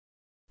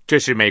这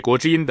是美国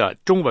之音的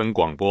中文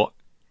广播，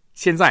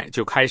现在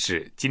就开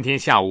始今天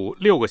下午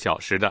6个小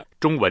时的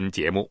中文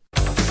节目。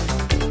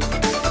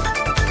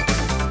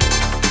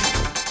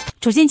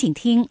首先请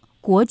听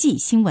国际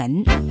新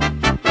闻。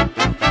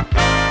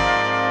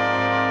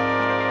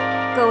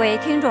各位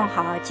听众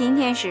好，今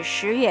天是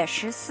10月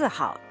14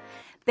号，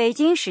北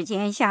京时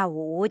间下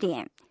午5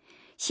点。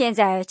现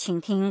在请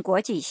听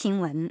国际新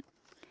闻。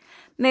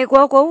美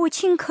国国务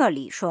卿克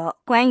里说，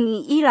关于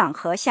伊朗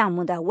核项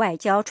目的外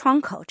交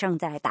窗口正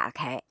在打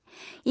开。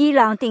伊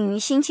朗定于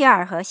星期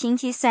二和星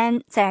期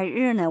三在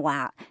日内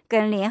瓦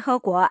跟联合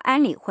国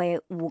安理会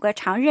5个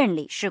常任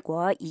理事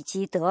国以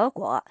及德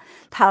国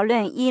讨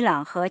论伊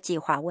朗核计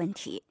划问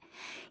题。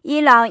伊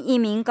朗一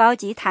名高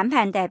级谈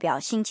判代表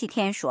星期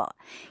天说，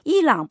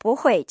伊朗不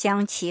会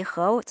将其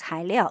核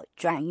材料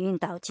转运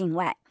到境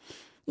外。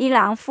伊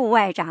朗副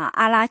外长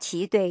阿拉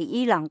奇对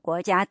伊朗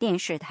国家电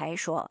视台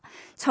说，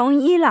从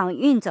伊朗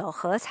运走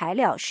核材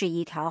料是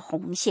一条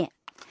红线。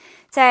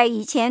在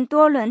以前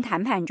多轮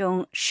谈判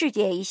中，世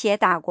界一些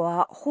大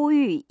国呼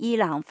吁伊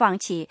朗放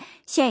弃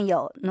现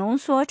有浓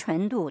缩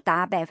纯度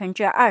达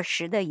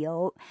 20% 的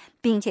油，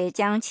并且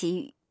将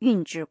其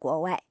运至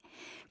国外。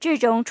这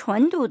种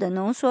纯度的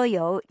浓缩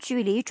铀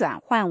距离转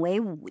换为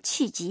武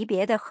器级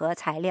别的核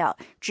材料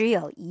只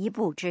有一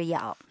步之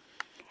遥。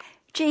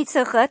这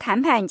次核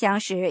谈判将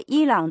是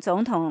伊朗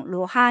总统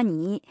鲁哈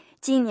尼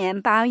今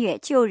年8月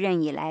就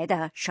任以来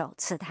的首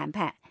次谈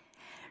判。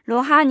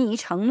鲁哈尼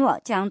承诺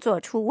将做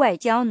出外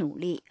交努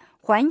力，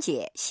缓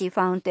解西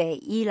方对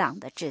伊朗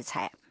的制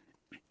裁。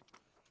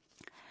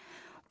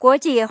国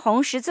际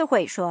红十字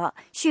会说，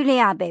叙利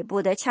亚北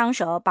部的枪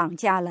手绑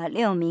架了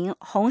6名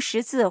红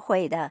十字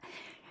会的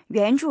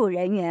援助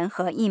人员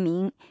和1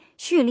名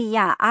叙利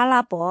亚阿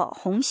拉伯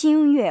红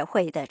新月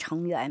会的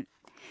成员。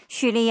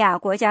叙利亚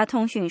国家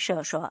通讯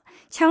社说，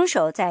枪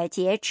手在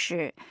劫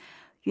持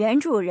援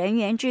助人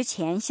员之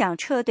前向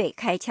车队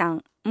开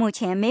枪，目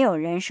前没有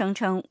人声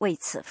称为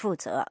此负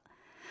责。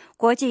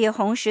国际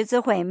红十字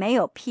会没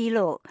有披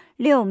露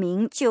6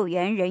名救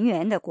援人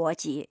员的国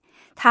籍，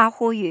他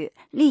呼吁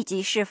立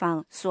即释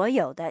放所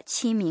有的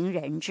7名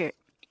人质。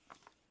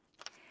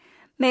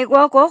美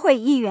国国会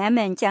议员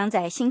们将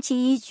在星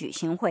期一举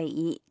行会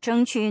议，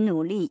争取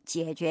努力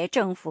解决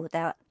政府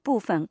的部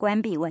分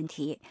关闭问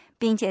题，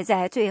并且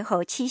在最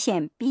后期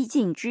限逼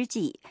近之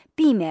际，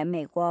避免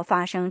美国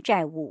发生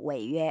债务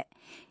违约。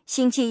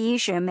星期一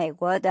是美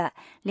国的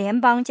联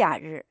邦假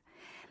日。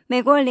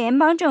美国联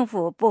邦政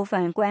府部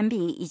分关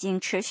闭已经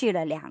持续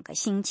了2个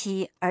星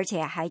期，而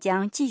且还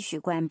将继续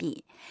关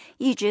闭，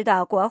一直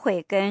到国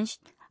会跟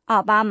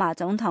奥巴马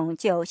总统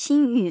就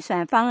新预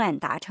算方案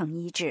达成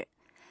一致。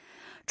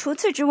除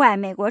此之外，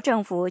美国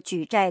政府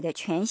举债的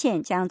权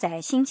限将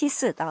在星期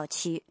四到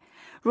期。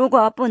如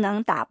果不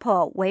能打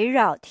破围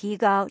绕提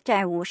高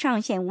债务上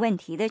限问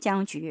题的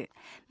僵局，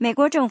美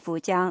国政府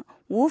将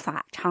无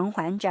法偿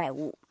还债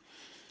务。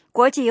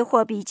国际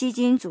货币基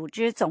金组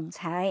织总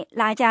裁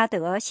拉加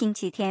德星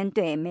期天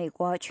对美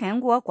国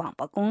全国广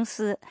播公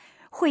司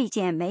会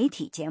见媒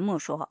体节目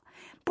说，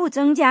不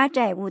增加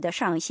债务的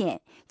上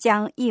限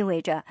将意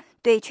味着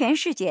对全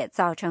世界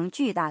造成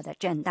巨大的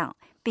震荡，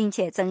并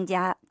且增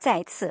加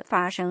再次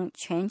发生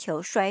全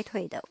球衰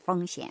退的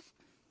风险。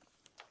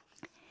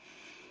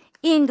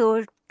印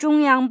度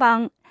中央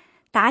邦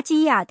达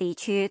基亚地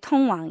区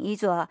通往一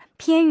座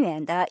偏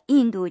远的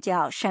印度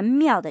教神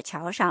庙的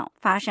桥上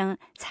发生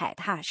踩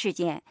踏事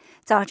件，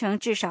造成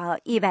至少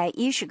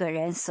110个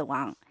人死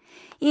亡。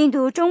印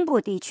度中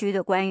部地区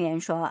的官员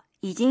说，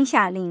已经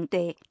下令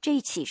对这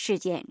起事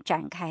件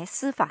展开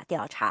司法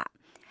调查。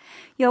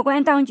有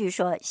关当局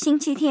说，星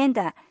期天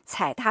的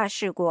踩踏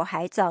事故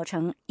还造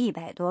成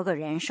100多个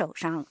人受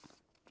伤。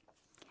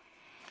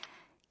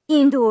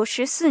印度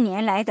14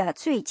年来的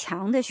最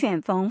强的旋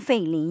风费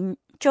林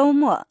周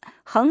末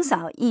横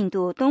扫印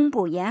度东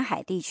部沿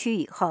海地区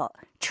以后，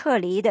撤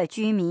离的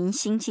居民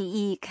星期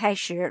一开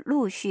始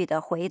陆续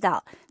的回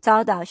到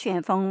遭到旋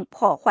风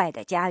破坏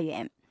的家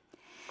园。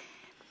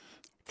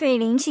费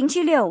林星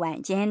期六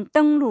晚间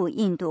登陆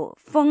印度，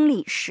风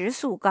力时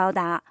速高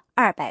达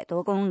200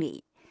多公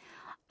里。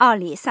奥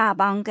里萨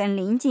邦跟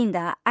邻近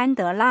的安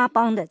德拉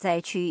邦的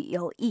灾区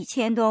有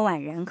1000多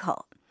万人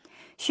口。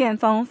旋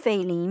风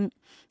费林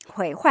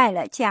毁坏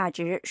了价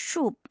值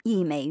数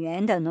亿美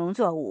元的农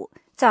作物，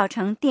造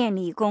成电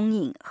力供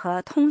应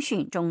和通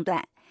讯中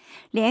断，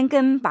连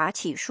根拔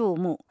起树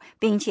木，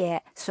并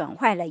且损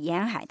坏了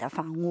沿海的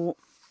房屋。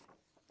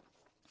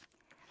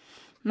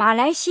马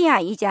来西亚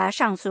一家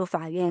上诉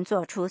法院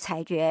作出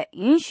裁决，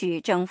允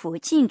许政府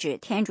禁止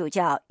天主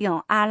教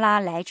用阿拉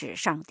来指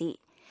上帝。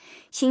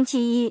星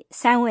期一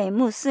，3位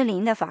穆斯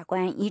林的法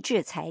官一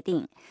致裁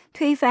定，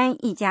推翻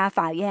一家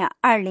法院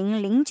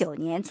2009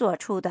年做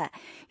出的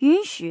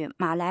允许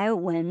马来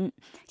文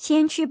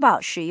先驱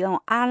报使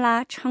用阿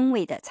拉称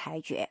谓的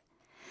裁决。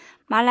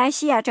马来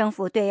西亚政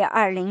府对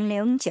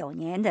2009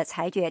年的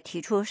裁决提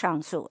出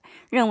上诉，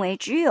认为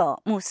只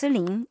有穆斯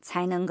林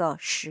才能够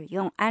使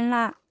用阿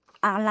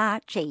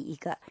拉这一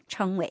个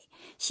称谓。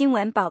新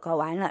闻报告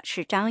完了，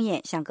是张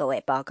燕向各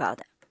位报告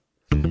的。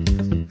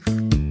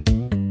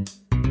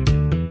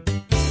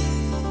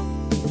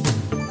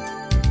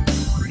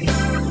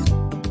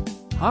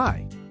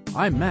Hi,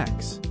 I'm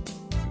Max.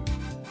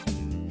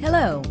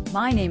 Hello,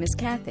 my name is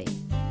Kathy.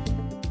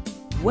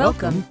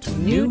 Welcome to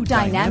New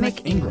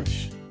Dynamic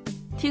English.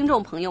 听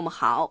众朋友们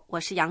好，我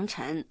是杨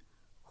晨，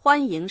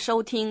欢迎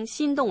收听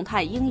新动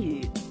态英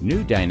语。New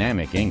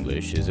Dynamic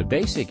English is a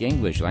basic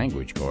English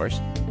language course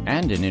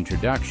and an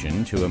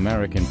introduction to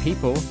American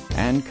people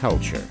and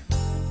culture.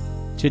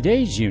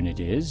 Today's unit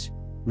is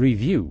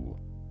Review,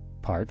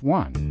 Part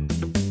 1.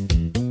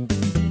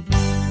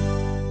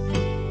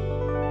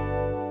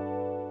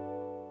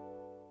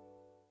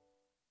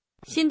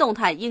 新动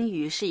态英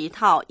语是一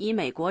套以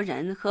美国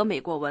人和美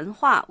国文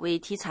化为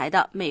题材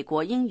的美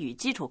国英语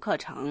基础课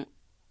程，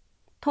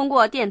通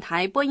过电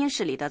台播音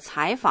室里的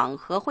采访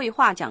和绘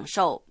画讲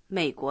授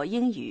美国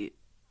英语。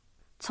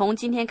从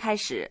今天开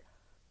始，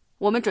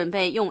我们准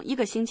备用1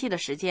个星期的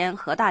时间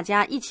和大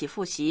家一起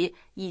复习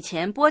以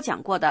前播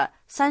讲过的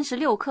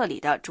36课里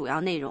的主要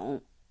内容。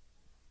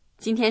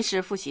今天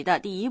是复习的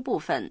第1部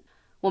分，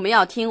我们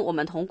要听我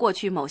们同过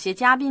去某些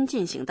嘉宾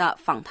进行的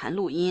访谈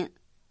录音，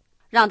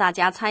让大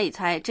家猜一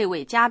猜这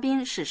位嘉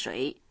宾是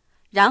谁，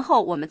然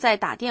后我们再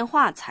打电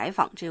话采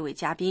访这位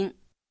嘉宾。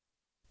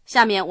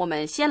下面我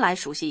们先来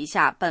熟悉一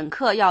下本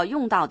课要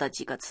用到的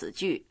几个词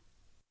句。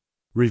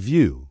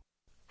 Review,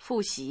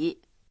 复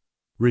习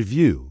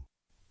review,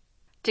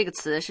 这个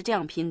词是这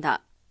样拼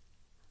的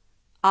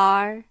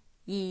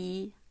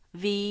R-E-V-I-E-W。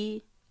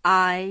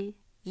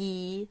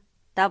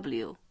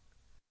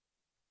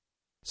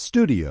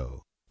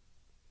 studio,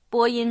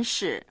 播音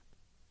室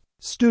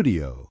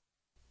studio,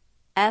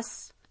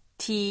 S-T-U-D-I-O。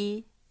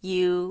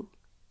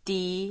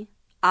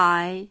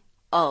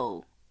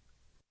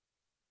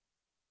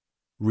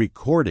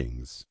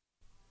 recordings,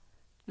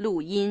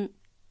 录音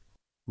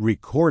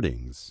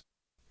recordings,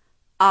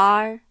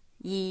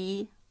 R-E-C-O-R-D-I-N-G-S。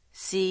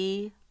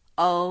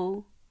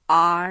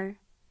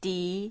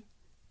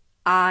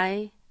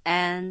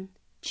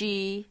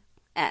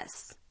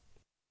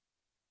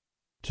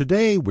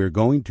 Today we're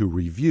going to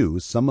review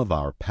some of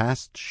our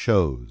past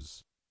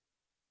shows.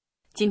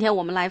 今天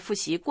我们来复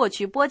习过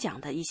去播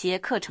讲的一些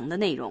课程的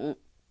内容。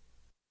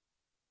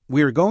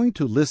 We're going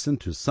to listen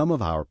to some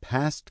of our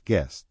past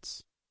guests.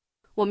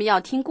 我们要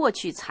听过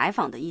去采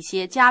访的一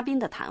些嘉宾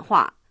的谈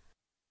话。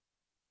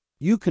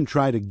 You can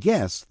try to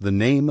guess the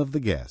name of the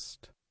guest.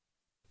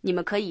 你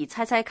们可以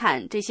猜猜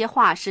看这些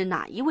话是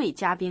哪一位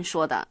嘉宾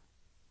说的。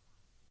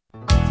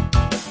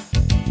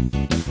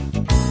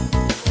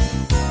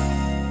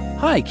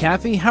 Hi,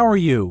 Kathy, how are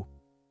you?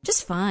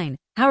 Just fine.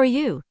 How are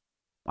you?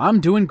 I'm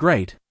doing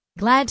great.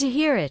 Glad to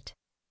hear it.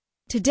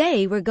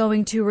 Today we're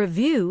going to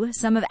review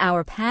some of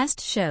our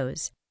past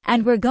shows,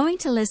 and we're going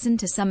to listen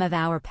to some of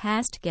our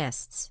past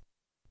guests.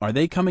 Are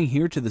they coming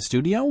here to the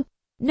studio?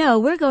 No,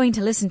 we're going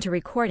to listen to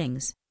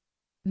recordings.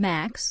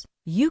 Max,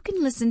 you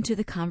can listen to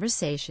the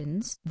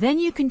conversations, then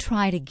you can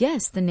try to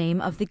guess the name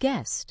of the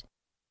guest.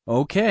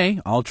 Okay,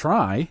 I'll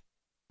try.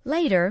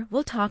 Later,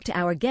 we'll talk to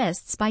our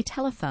guests by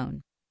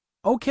telephone.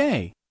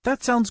 Okay,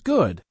 that sounds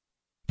good.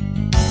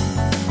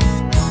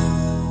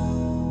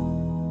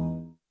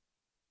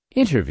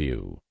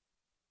 Interview.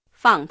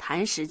 访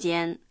谈时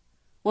间，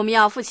我们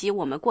要复习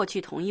我们过去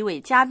同一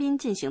位嘉宾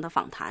进行的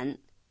访谈。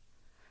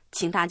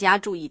请大家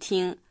注意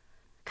听，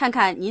看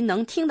看您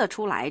能听得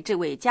出来这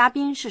位嘉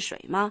宾是谁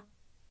吗？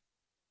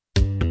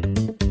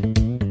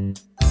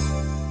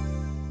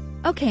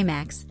 Okay,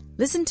 Max,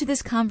 listen to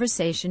this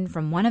conversation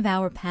from one of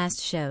our past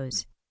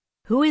shows.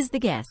 Who is the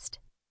guest?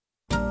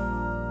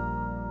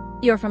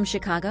 You're from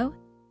Chicago?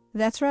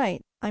 That's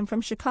right. I'm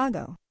from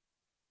Chicago.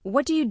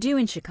 What do you do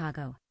in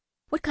Chicago?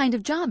 What kind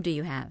of job do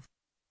you have?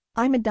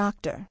 I'm a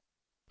doctor.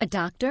 A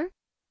doctor?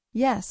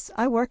 Yes,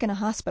 I work in a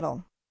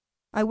hospital.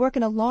 I work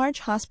in a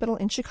large hospital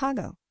in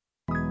Chicago.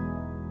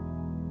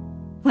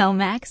 Well,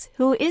 Max,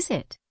 who is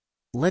it?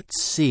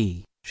 Let's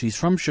see. She's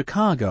from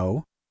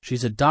Chicago.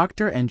 She's a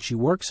doctor and she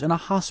works in a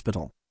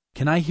hospital.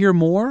 Can I hear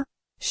more?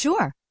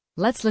 Sure.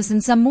 Let's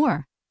listen some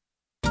more.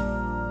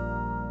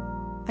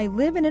 I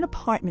live in an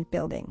apartment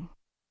building.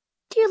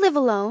 Do you live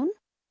alone?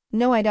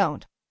 No, I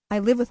don't. I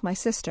live with my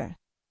sister.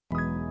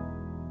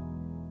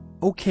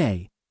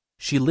 Okay.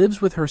 She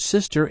lives with her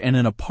sister in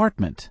an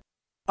apartment.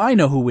 I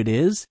know who it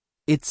is.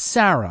 It's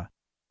Sarah.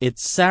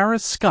 It's Sarah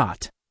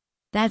Scott.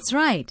 That's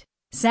right.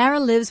 Sarah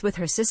lives with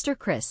her sister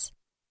Chris.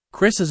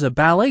 Chris is a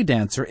ballet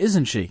dancer,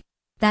 isn't she?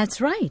 That's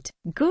right.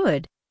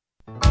 Good.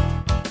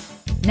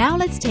 Now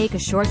let's take a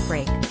short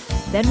break.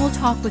 Then we'll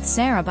talk with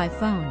Sarah by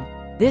phone.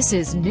 This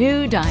is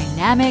New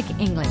Dynamic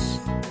English.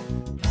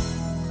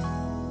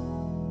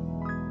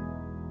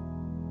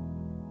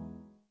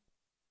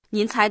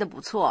 您猜得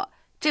不错，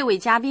这位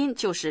嘉宾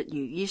就是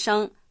女医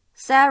生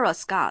Sarah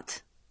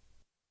Scott。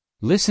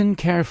 Listen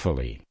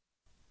carefully.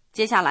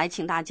 接下来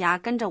请大家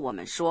跟着我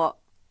们说。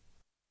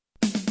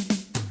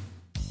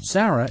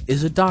 Sarah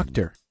is a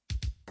doctor.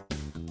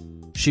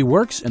 She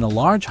works in a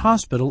large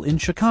hospital in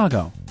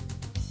Chicago.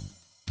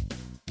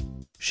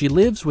 She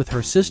lives with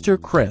her sister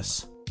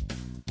Chris.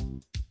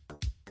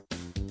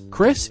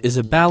 Chris is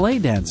a ballet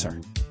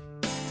dancer.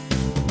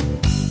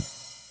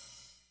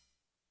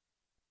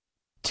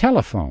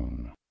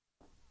 Telephone.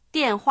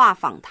 电话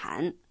访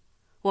谈。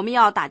我们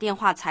要打电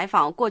话采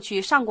访过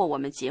去上过我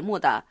们节目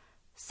的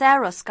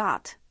Sarah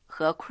Scott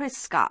和 Chris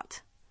Scott，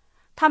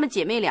 她们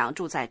姐妹俩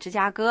住在芝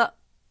加哥。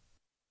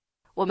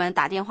我们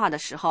打电话的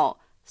时候，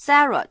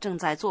 Sarah 正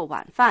在做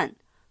晚饭，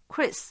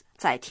 Chris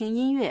在听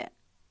音乐。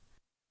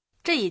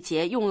这一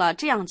节用了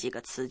这样几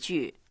个词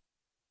句：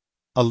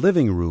 A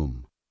living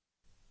room.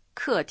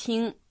 客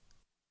厅，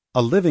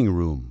 A living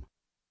room.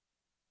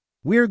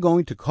 We're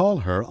going to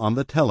call her on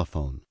the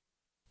telephone.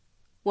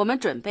 我们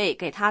准备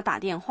给她打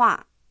电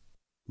话，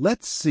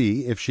 Let's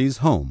see if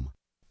she's home.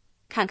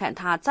 看看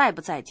她在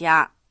不在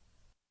家。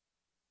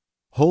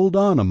 Hold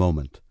on a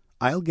moment.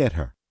 I'll get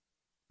her.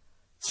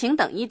 请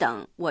等一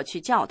等，我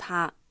去叫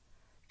她。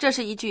这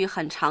是一句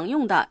很常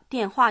用的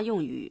电话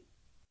用语。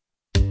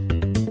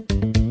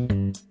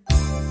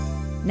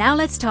 Now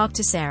let's talk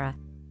to Sarah.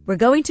 We're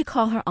going to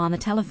call her on the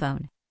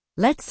telephone.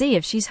 Let's see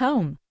if she's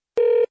home.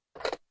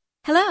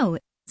 Hello,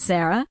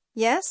 Sarah.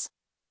 Yes?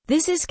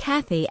 This is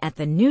Kathy at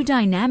the new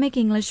Dynamic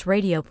English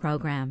radio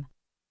program.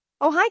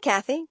 Oh, hi,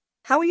 Kathy.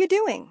 How are you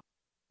doing?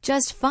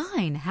 Just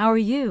fine. How are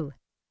you?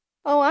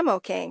 Oh, I'm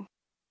okay.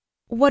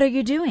 What are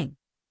you doing?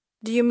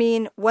 Do you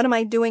mean, what am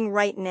I doing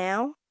right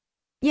now?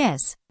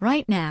 Yes,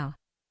 right now.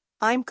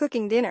 I'm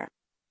cooking dinner.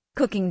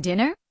 Cooking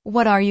dinner?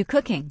 What are you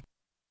cooking?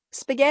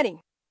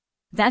 Spaghetti.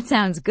 That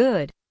sounds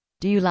good.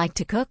 Do you like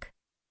to cook?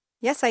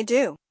 Yes, I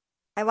do.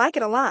 I like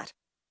it a lot.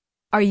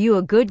 Are you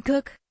a good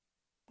cook?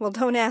 Well,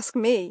 don't ask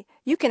me.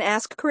 You can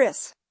ask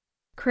Chris.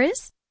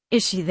 Chris?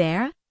 Is she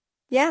there?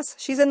 Yes,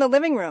 she's in the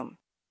living room.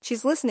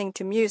 She's listening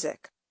to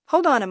music.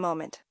 Hold on a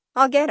moment.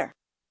 I'll get her.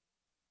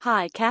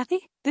 Hi,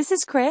 Kathy. This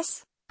is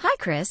Chris. Hi,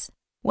 Chris.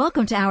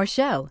 Welcome to our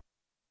show.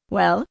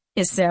 Well,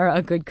 is Sarah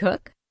a good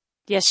cook?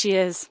 Yes, she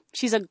is.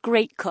 She's a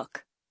great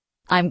cook.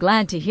 I'm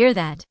glad to hear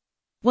that.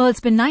 Well, it's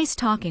been nice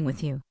talking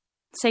with you.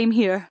 Same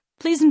here.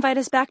 Please invite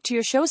us back to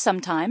your show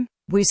sometime.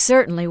 We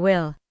certainly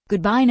will.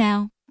 Goodbye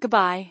now.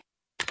 Goodbye.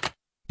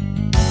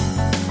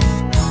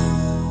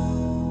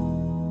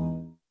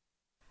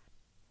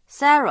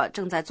 Sarah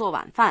正在做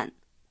晚饭，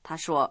她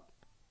说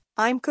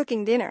I'm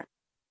cooking dinner.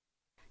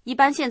 一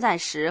般现在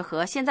时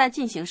和现在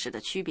进行时的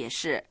区别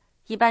是，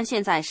一般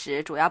现在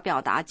时主要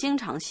表达经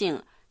常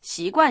性、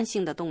习惯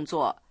性的动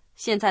作、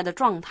现在的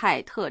状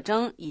态、特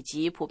征以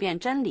及普遍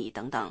真理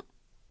等等。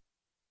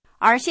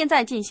而现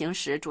在进行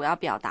时主要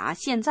表达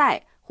现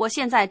在或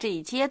现在这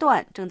一阶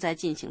段正在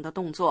进行的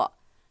动作，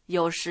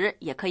有时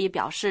也可以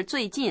表示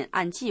最近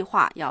按计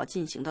划要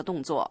进行的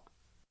动作。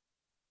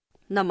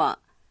那么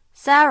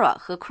Sarah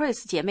和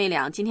Chris 姐妹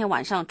俩今天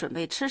晚上准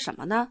备吃什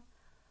么呢？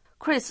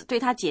 Chris 对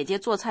他姐姐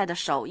做菜的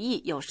手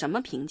艺有什么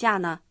评价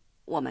呢？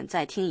我们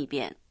再听一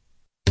遍。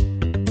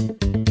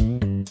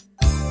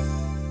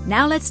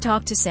 Now let's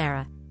talk to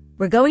Sarah.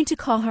 We're going to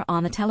call her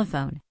on the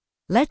telephone.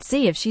 Let's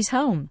see if she's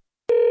home.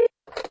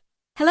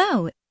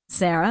 Hello,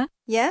 Sarah.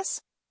 Yes?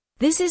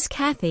 This is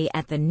Kathy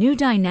at the new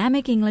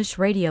Dynamic English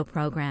radio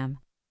program.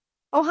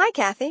 Oh, hi,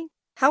 Kathy.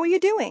 How are you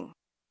doing?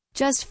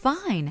 Just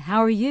fine. How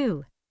are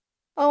you?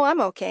 Oh,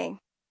 I'm okay.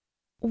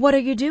 What are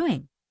you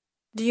doing?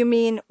 Do you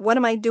mean, what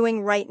am I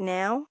doing right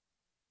now?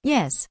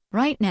 Yes,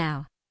 right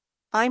now.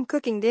 I'm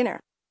cooking dinner.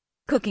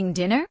 Cooking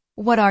dinner?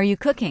 What are you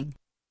cooking?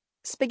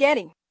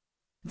 Spaghetti.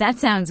 That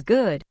sounds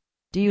good.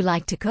 Do you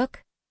like to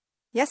cook?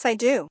 Yes, I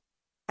do.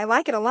 I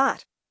like it a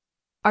lot.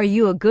 Are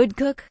you a good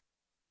cook?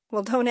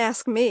 Well, don't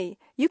ask me.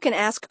 You can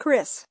ask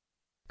Chris.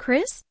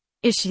 Chris?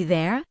 Is she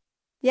there?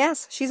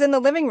 Yes, she's in the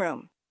living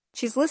room.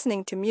 She's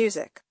listening to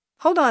music.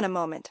 Hold on a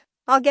moment.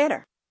 I'll get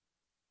her.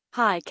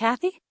 Hi,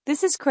 Kathy.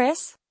 This is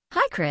Chris.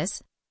 Hi,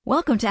 Chris.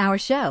 Welcome to our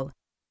show.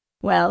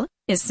 Well,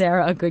 is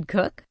Sarah a good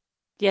cook?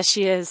 Yes,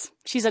 she is.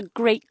 She's a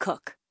great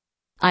cook.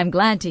 I'm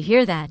glad to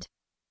hear that.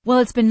 Well,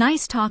 it's been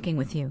nice talking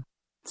with you.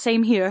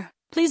 Same here.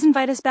 Please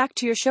invite us back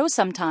to your show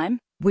sometime.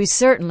 We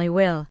certainly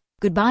will.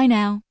 Goodbye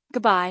now.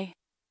 Goodbye.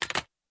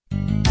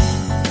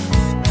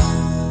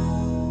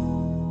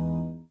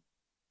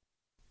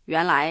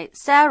 原来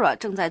Sarah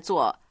正在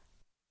做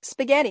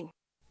Spaghetti.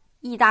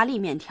 意大利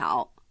面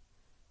条。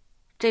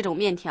这种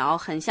面条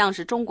很像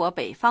是中国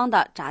北方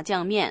的炸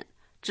酱面，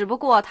只不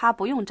过它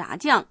不用炸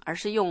酱，而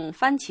是用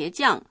番茄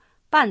酱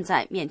拌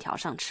在面条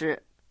上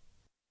吃。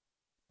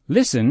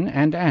 Listen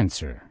and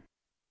answer.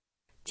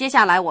 接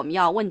下来我们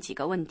要问几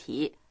个问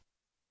题。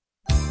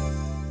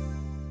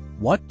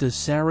 What does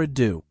Sarah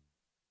do?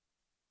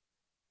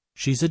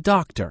 She's a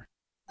doctor.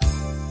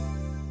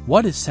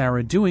 What is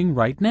Sarah doing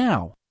right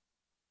now?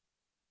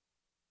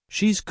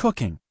 She's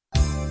cooking.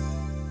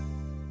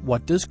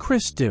 What does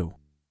Chris do?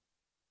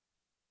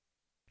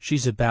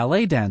 She's a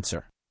ballet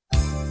dancer.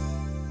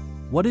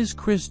 What is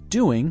Chris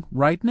doing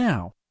right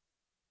now?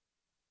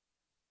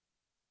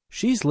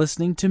 She's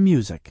listening to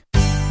music.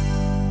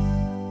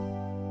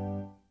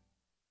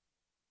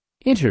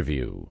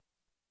 Interview.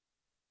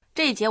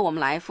 这一节我们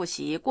来复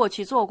习过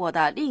去做过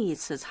的另一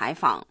次采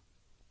访，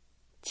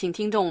请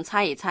听众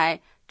猜一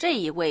猜这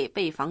一位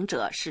被访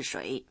者是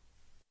谁。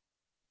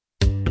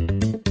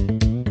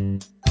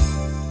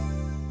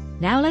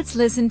 Now let's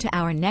listen to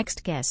our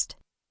next guest.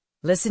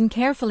 Listen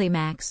carefully,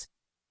 Max.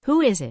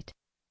 Who is it?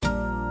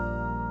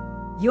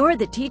 You're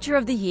the teacher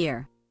of the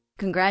year.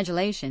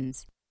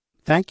 Congratulations.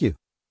 Thank you.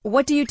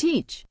 What do you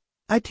teach?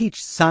 I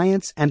teach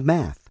science and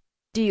math.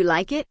 Do you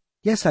like it?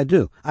 Yes, I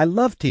do. I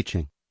love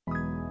teaching.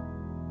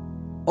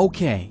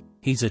 Okay,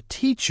 he's a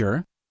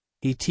teacher.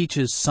 He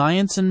teaches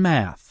science and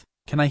math.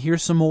 Can I hear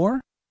some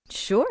more?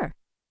 Sure.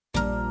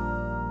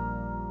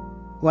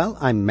 Well,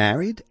 I'm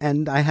married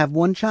and I have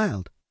one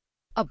child.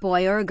 A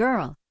boy or a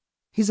girl?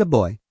 He's a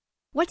boy.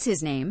 What's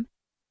his name?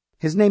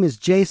 His name is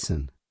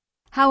Jason.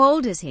 How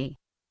old is he?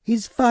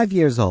 He's 5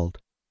 years old.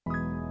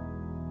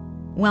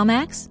 Well,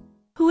 Max,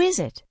 who is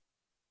it?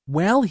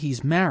 Well,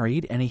 he's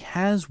married and he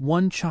has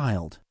one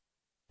child.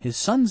 His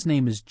son's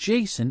name is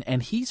Jason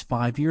and he's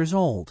 5 years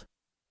old.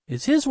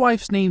 Is his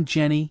wife's name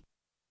Jenny?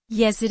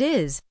 Yes, it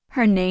is.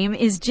 Her name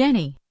is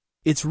Jenny.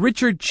 It's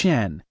Richard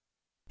Chen.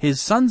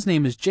 His son's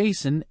name is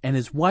Jason and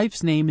his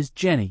wife's name is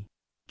Jenny.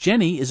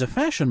 Jenny is a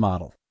fashion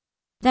model.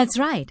 That's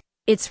right.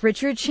 It's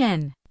Richard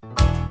Chen.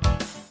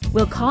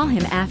 We'll call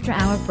him after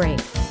our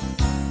break.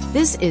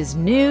 This is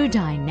New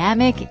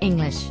Dynamic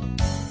English. "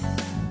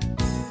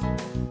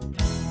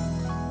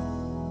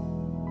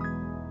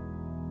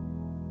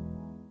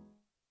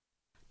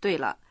对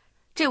了，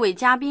这位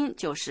嘉宾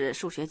就是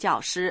数学教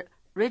师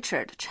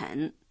Richard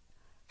陈。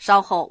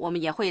稍后我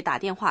们也会打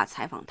电话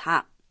采访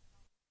他。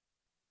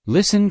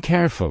Listen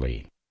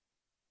carefully.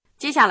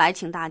 接下来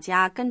请大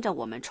家跟着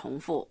我们重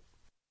复。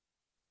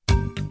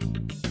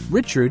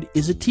Richard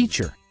is a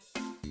teacher.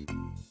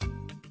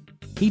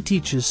 He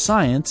teaches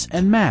science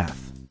and math.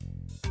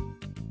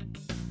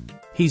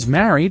 He's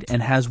married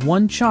and has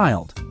one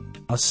child,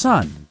 a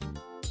son.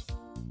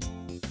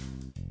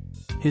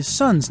 His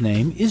son's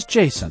name is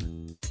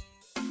Jason.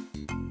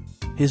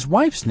 His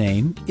wife's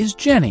name is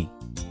Jenny.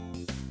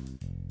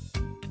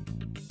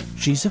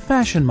 She's a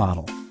fashion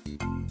model.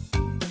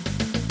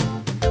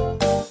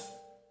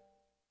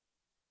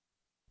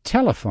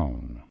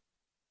 Telephone.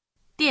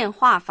 电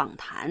话访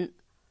谈。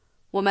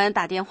我们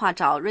打电话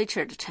找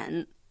Richard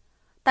陈，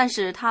但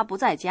是他不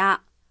在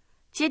家。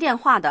接电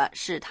话的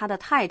是他的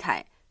太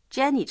太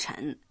Jenny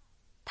陈，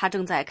他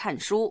正在看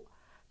书，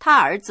他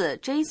儿子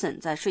Jason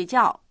在睡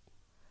觉。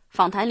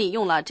访谈里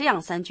用了这样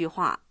3句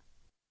话。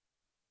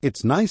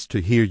It's nice to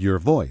hear your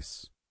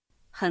voice.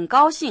 很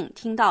高兴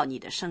听到你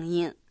的声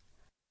音。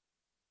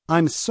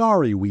I'm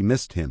sorry we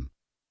missed him.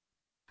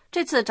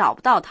 这次找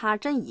不到他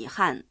真遗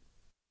憾。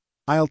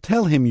I'll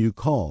tell him you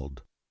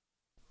called.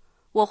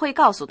 我会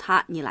告诉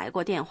他你来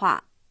过电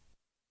话。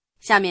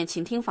下面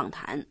请听访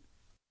谈。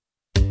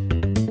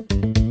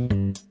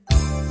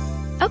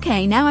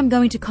Okay, now I'm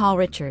going to call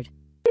Richard.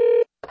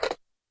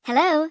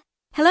 Hello?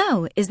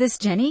 Hello, is this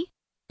Jenny?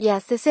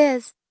 Yes, this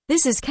is.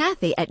 This is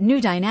Kathy at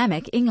New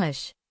Dynamic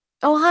English.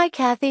 Oh, hi,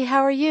 Kathy.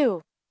 How are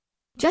you?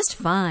 Just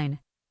fine.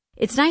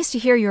 It's nice to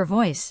hear your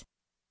voice.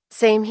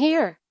 Same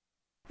here.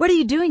 What are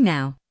you doing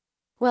now?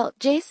 Well,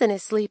 Jason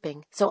is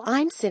sleeping, so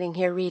I'm sitting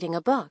here reading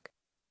a book.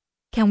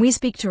 Can we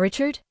speak to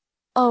Richard?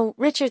 Oh,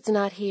 Richard's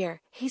not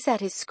here. He's at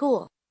his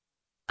school.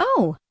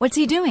 Oh, what's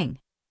he doing?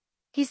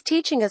 He's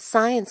teaching a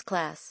science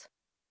class.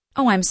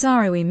 Oh, I'm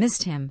sorry we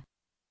missed him.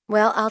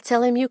 Well, I'll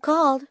tell him you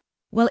called.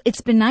 Well,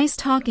 it's been nice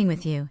talking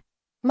with you.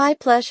 My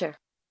pleasure.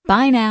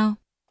 Bye now.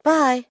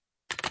 Bye.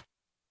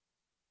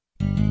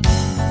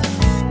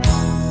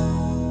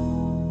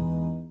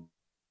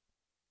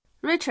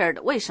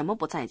 Richard 为什么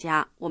不在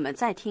家？我们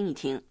再听一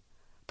听。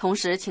同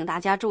时，请大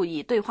家注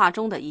意对话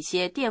中的一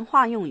些电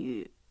话用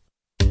语。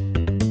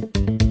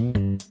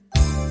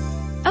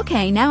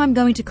Okay, now I'm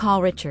going to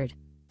call Richard.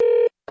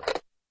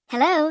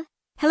 Hello?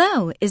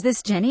 Hello, is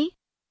this Jenny?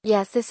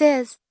 Yes, this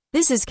is.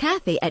 This is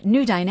Kathy at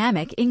New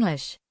Dynamic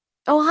English.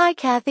 Oh, hi,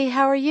 Kathy.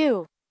 How are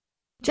you?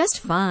 Just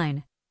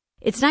fine.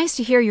 It's nice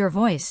to hear your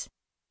voice.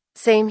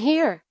 Same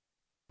here.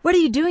 What are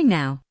you doing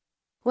now?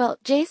 Well,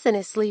 Jason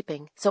is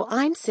sleeping, so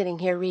I'm sitting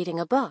here reading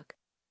a book.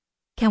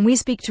 Can we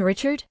speak to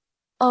Richard?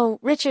 Oh,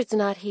 Richard's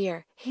not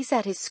here. He's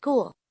at his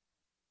school.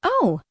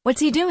 Oh, what's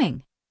he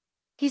doing?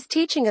 He's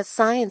teaching a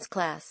science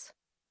class.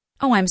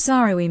 Oh, I'm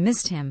sorry we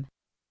missed him.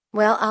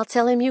 Well, I'll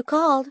tell him you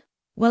called.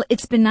 Well,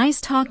 it's been nice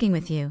talking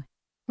with you.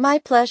 My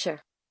pleasure.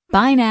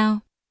 Bye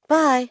now.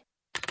 Bye.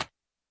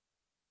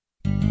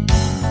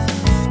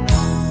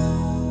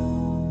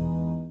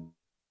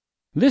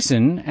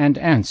 Listen and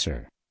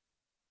answer.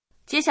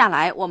 接下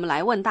来我们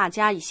来问大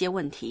家一些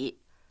问题，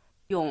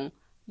用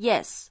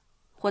yes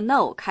或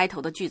no 开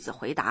头的句子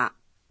回答。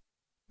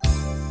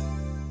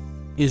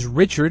Is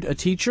Richard a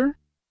teacher?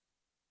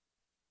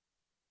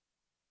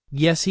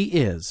 Yes, he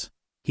is.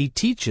 He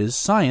teaches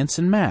science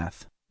and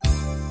math.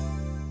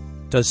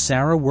 Does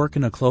Sarah work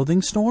in a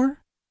clothing store?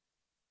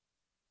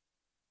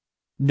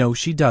 No,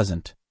 she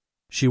doesn't.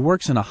 She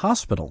works in a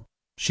hospital.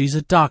 She's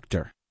a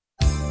doctor.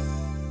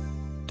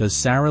 Does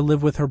Sarah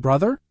live with her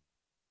brother?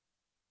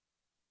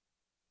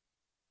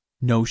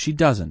 No, she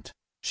doesn't.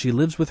 She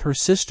lives with her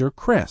sister,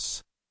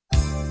 Chris.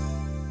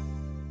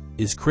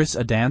 Is Chris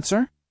a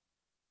dancer?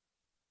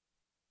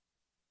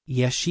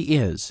 Yes, she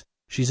is.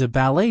 She's a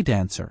ballet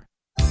dancer.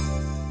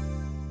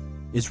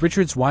 Is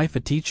Richard's wife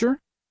a teacher?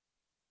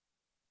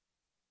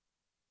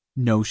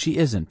 No, she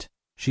isn't.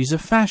 She's a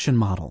fashion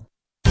model.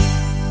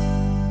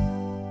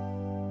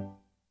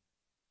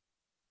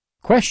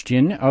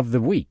 Question of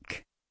the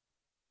week.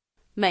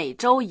 每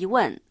周一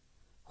问，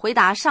回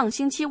答上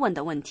星期问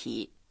的问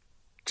题。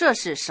这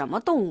是什么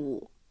动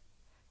物？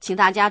请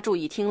大家注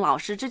意听老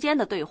师之间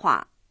的对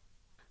话。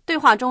对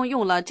话中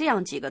用了这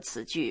样几个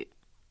词句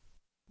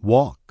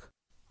walk,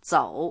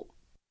 走、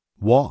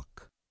 walk,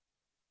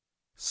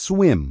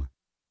 swim,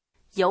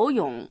 游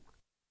泳、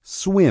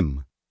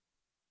 swim,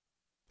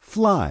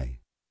 fly,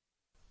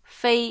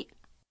 飞。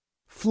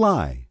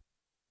 fly.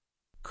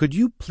 Could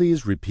you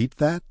please repeat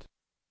that?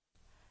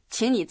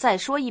 请你再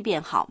说一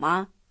遍好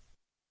吗？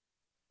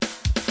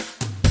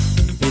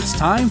 It's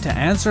time to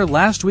answer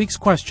last week's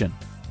question.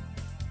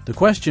 The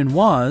question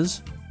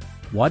was,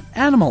 what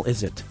animal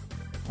is it?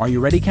 Are you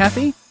ready,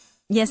 Kathy?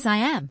 Yes, I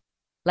am.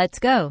 Let's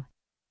go.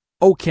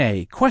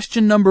 Okay,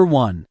 question number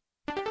 1.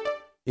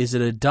 Is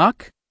it a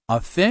duck, a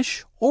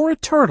fish, or a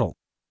turtle?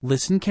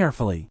 Listen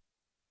carefully.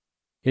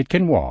 It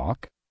can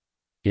walk.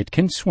 It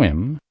can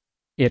swim.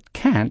 It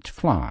can't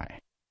fly.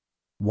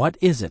 What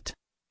is it?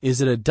 Is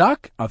it a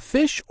duck, a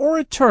fish, or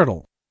a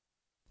turtle?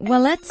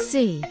 Well, let's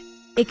see.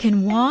 It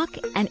can walk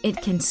and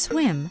it can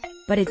swim,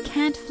 but it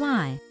can't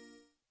fly.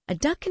 A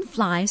duck can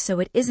fly, so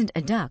it isn't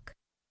a duck.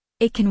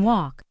 It can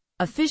walk.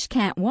 A fish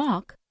can't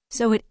walk,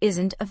 so it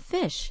isn't a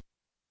fish.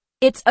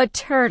 It's a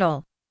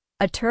turtle.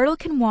 A turtle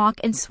can walk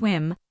and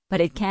swim, but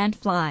it can't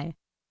fly.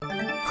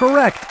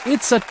 Correct.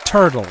 It's a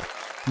turtle.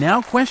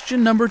 Now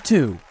question number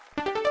 2.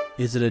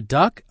 Is it a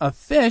duck, a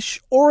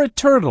fish, or a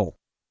turtle?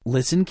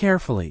 Listen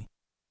carefully.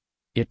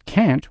 It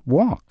can't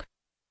walk.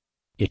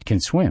 It can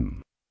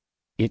swim.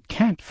 It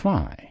can't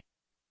fly.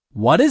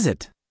 What is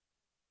it?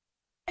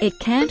 It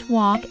can't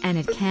walk and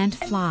it can't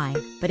fly,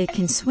 but it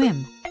can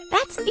swim.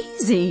 That's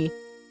easy.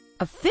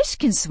 A fish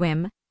can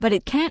swim, but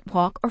it can't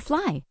walk or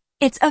fly.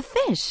 It's a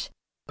fish.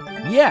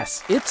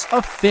 Yes, it's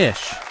a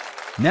fish.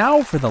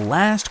 Now for the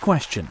last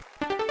question.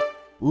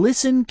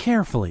 Listen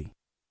carefully.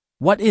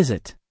 What is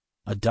it?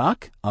 A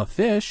duck, a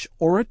fish,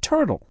 or a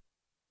turtle?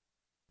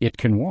 It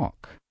can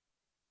walk.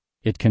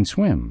 It can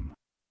swim.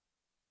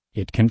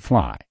 It can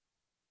fly.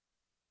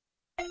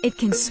 It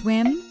can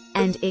swim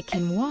and it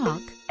can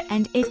walk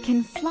and it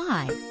can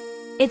fly.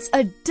 It's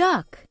a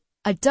duck.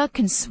 A duck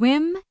can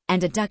swim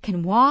and a duck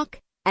can walk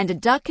and a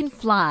duck can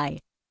fly.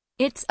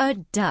 It's a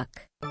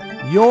duck.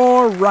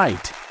 You're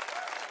right.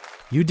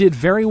 You did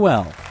very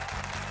well.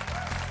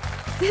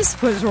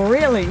 This was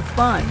really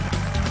fun.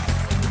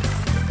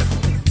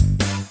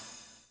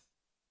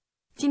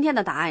 今天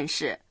的答案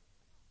是：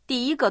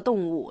第一个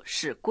动物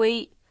是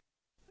龟，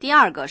第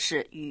二个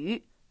是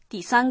鱼，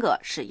第三个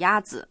是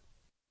鸭子。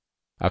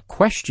A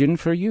question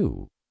for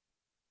you.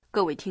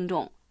 各位听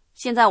众，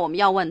现在我们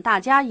要问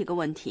大家一个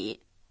问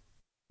题。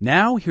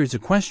Now here's a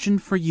question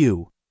for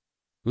you.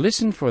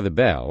 Listen for the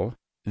bell,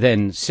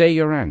 then say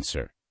your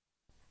answer.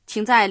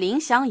 请在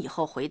铃响以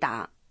后回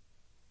答。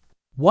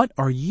What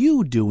are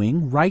you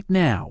doing right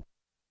now?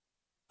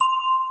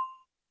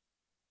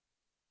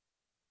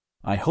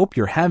 I hope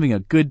you're having a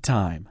good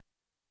time.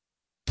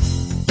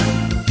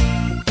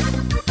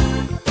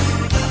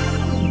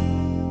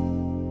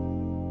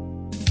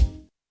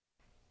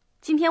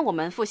 今天我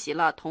们复习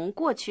了同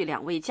过去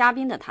两位嘉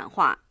宾的谈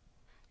话，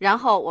然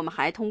后我们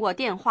还通过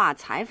电话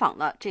采访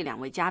了这两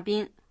位嘉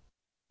宾。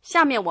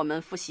下面我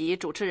们复习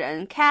主持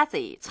人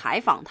Kathy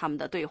采访他们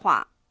的对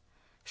话。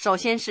首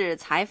先是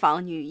采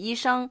访女医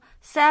生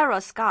Sarah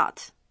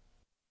Scott。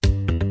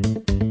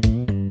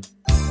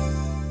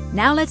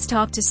 Now let's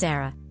talk to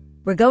Sarah.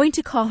 We're going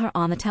to call her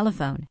on the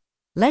telephone.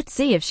 Let's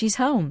see if she's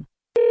home.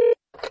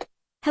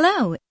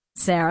 Hello,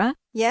 Sarah.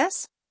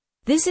 Yes?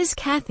 This is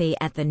Kathy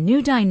at the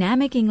New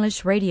Dynamic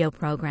English radio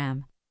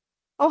program.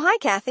 Oh, hi,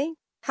 Kathy.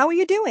 How are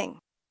you doing?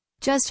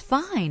 Just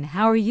fine.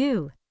 How are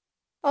you?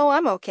 Oh,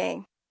 I'm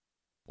okay.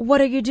 What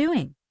are you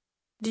doing?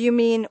 Do you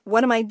mean,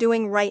 what am I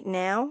doing right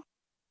now?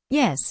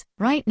 Yes,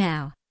 right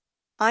now.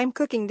 I'm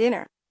cooking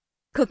dinner.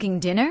 Cooking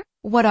dinner?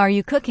 What are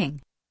you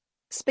cooking?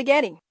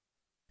 Spaghetti.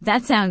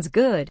 That sounds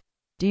good.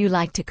 Do you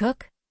like to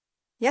cook?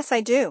 Yes, I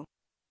do.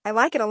 I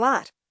like it a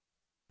lot.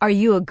 Are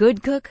you a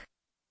good cook?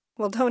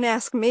 Well, don't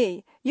ask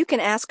me. You can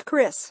ask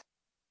Chris.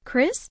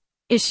 Chris?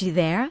 Is she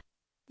there?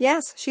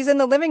 Yes, she's in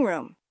the living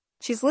room.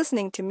 She's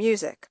listening to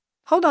music.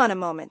 Hold on a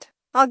moment.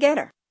 I'll get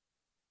her.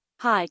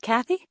 Hi,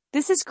 Kathy.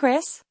 This is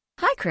Chris.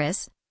 Hi,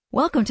 Chris.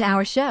 Welcome to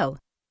our show.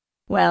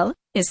 Well,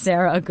 is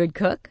Sarah a good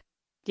cook?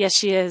 Yes,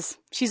 she is.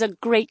 She's a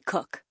great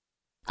cook.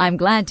 I'm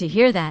glad to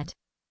hear that.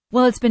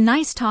 Well, it's been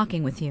nice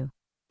talking with you.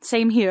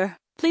 Same here.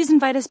 Please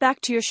invite us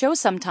back to your show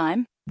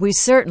sometime. We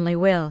certainly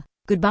will.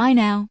 Goodbye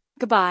now.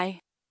 Goodbye.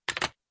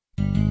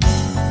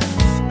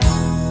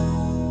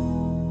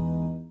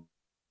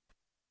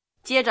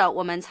 接着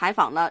我们采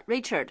访了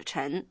Richard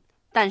陈，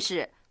但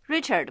是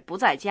Richard 不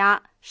在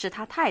家，是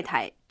他太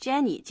太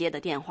Jenny 接的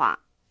电话。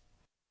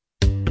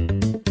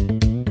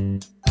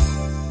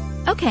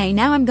 Okay,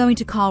 now I'm going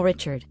to call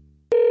Richard.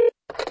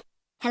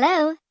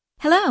 Hello?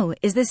 Hello,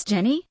 is this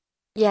Jenny?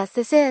 Yes,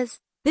 this is.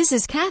 This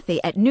is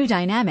Kathy at New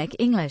Dynamic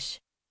English.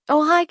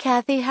 Oh, hi,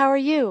 Kathy. How are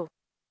you?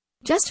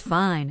 Just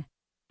fine.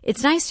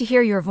 It's nice to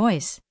hear your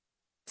voice.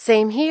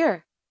 Same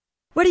here.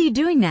 What are you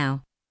doing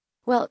now?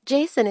 Well,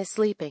 Jason is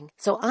sleeping,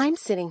 so I'm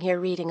sitting here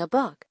reading a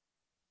book.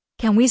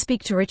 Can we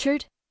speak to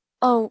Richard?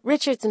 Oh,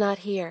 Richard's not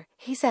here.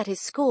 He's at his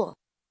school.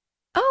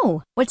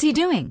 Oh, what's he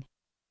doing?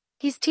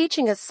 He's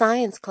teaching a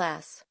science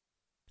class.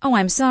 Oh,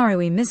 I'm sorry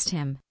we missed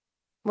him.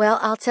 Well,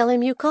 I'll tell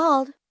him you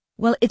called.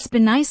 Well, it's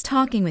been nice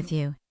talking with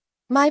you.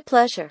 My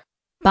pleasure.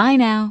 Bye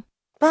now.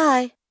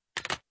 Bye.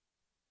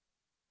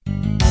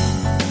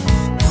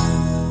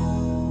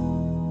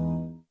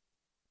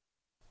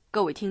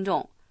 各位听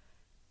众，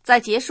在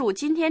结束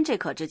今天这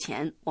课之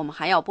前，我们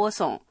还要播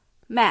送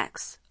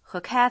Max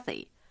和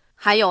Kathy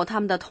还有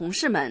他们的同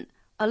事们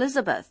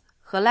Elizabeth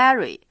和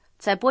Larry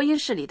在播音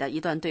室里的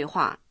一段对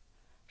话，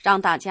让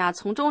大家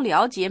从中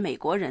了解美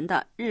国人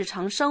的日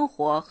常生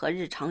活和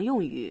日常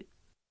用语。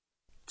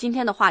今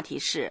天的话题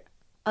是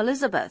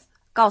Elizabeth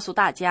告诉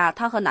大家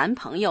她和男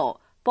朋友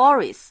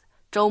Boris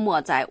周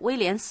末在威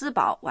廉斯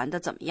堡玩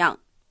得怎么样。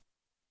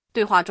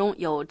对话中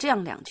有这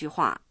样2句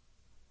话。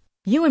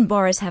You and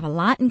Boris have a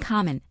lot in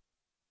common.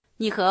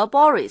 你和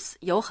Boris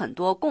有很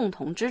多共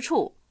同之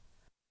处。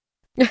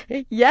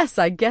Yes,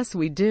 I guess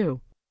we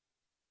do.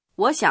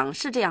 我想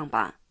是这样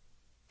吧。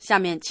下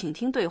面请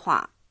听对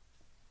话。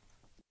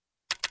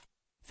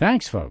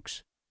Thanks,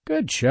 folks.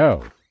 Good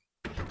show.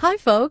 Hi,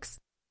 folks.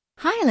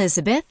 Hi,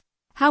 Elizabeth.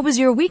 How was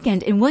your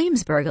weekend in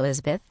Williamsburg,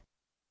 Elizabeth?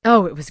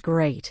 Oh, it was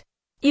great.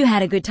 You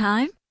had a good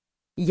time?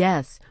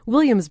 Yes,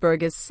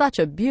 Williamsburg is such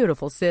a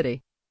beautiful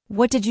city.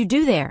 What did you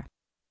do there?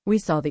 We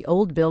saw the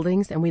old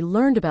buildings and we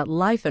learned about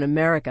life in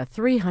America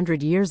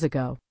 300 years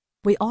ago.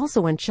 We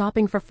also went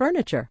shopping for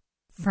furniture.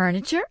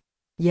 Furniture?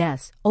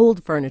 Yes,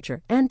 old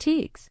furniture,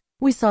 antiques.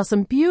 We saw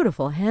some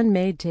beautiful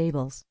handmade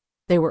tables.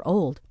 They were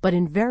old, but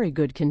in very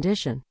good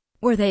condition.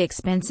 Were they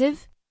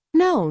expensive?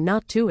 No,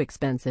 not too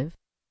expensive.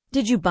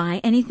 Did you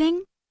buy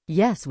anything?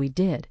 Yes, we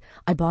did.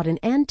 I bought an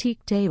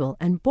antique table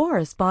and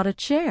Boris bought a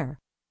chair.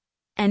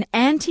 An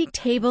antique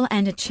table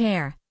and a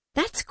chair.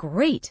 That's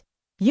great.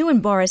 You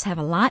and Boris have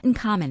a lot in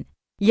common.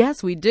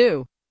 Yes, we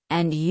do.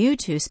 And you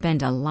two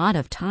spend a lot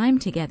of time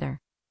together.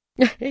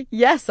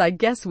 Yes, I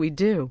guess we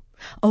do.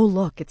 Oh,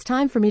 look, it's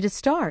time for me to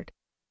start.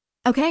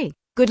 Okay,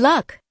 good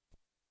luck.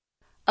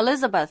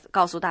 Elizabeth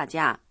告诉大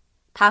家，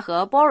她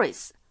和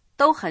Boris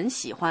都很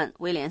喜欢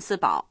威廉斯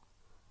堡。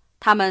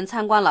他们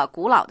参观了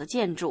古老的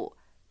建筑，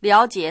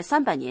了解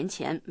300年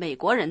前美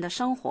国人的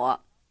生活，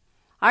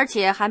而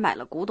且还买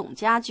了古董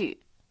家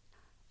具。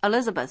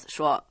Elizabeth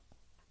说，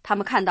他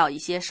们看到一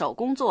些手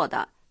工做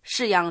的、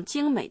式样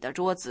精美的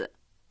桌子。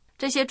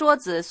这些桌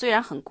子虽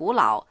然很古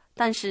老，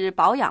但是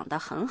保养得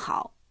很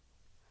好。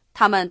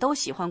他们都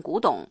喜欢古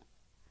董。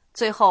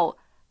最后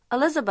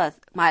Elizabeth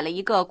买了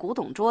一个古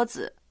董桌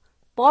子，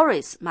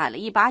 Boris 买了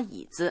一把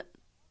椅子。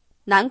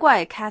难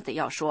怪 Kathy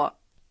要说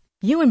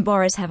You and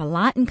Boris have a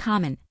lot in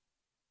common.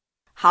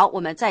 好，我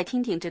们再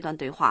听听这段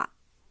对话。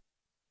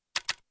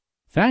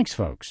 Thanks,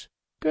 folks.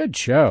 Good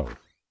show.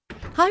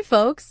 Hi,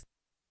 folks.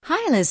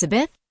 Hi,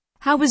 Elizabeth.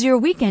 How was your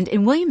weekend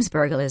in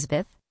Williamsburg,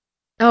 Elizabeth?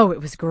 Oh, it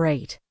was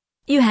great.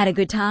 You had a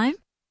good time?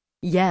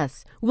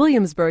 Yes,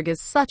 Williamsburg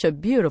is such a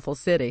beautiful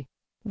city.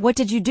 What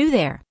did you do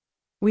there?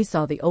 We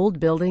saw the old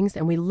buildings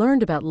and we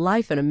learned about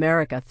life in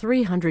America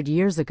 300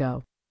 years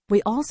ago.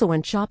 We also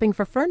went shopping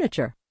for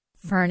furniture.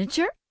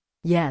 Furniture?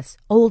 Yes,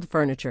 old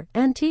furniture,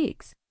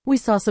 antiques. We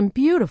saw some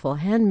beautiful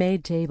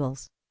handmade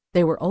tables.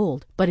 They were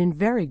old, but in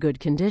very good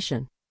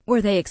condition.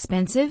 Were they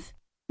expensive?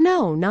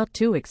 No, not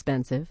too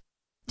expensive.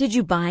 Did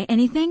you buy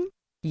anything?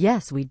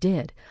 Yes, we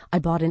did. I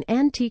bought an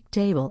antique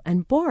table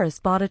and Boris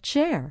bought a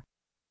chair.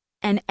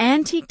 An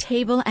antique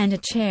table and a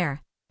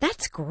chair.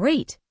 That's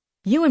great.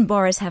 You and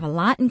Boris have a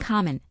lot in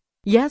common.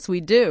 Yes,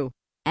 we do.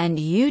 And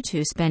you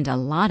two spend a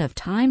lot of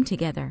time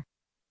together.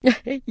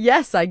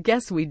 Yes, I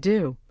guess we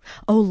do.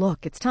 Oh,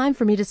 look, it's time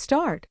for me to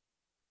start.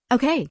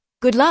 Okay,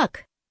 good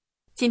luck.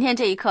 今天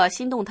这一课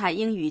新动态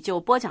英语就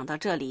播讲到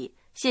这里，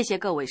谢谢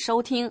各位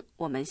收听，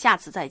我们下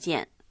次再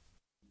见。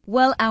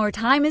Well, our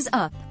time is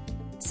up.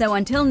 So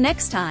until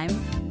next time,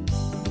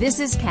 this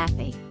is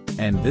Kathy.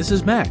 And this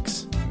is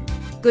Max.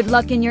 Good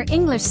luck in your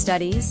English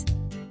studies.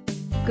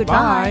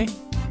 Goodbye. Bye.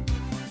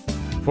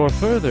 For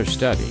further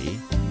study,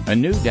 a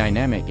new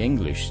dynamic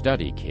English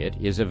study kit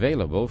is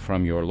available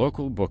from your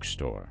local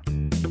bookstore.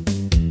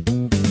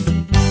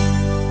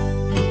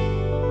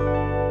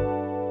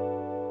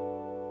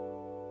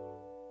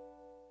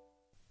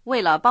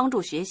 为了帮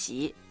助学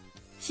习，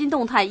新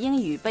动态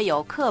英语备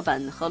有课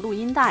本和录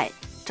音带，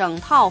整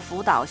套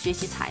辅导学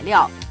习材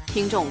料，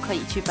听众可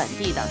以去本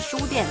地的书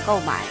店购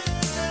买。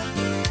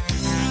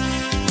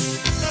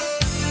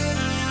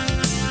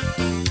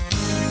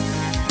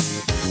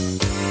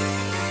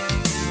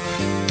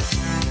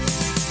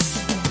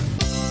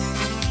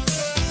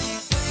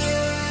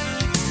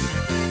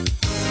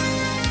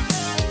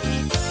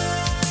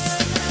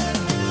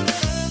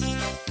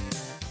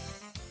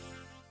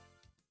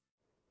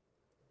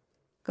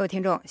各位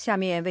听众，下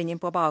面为您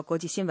播报国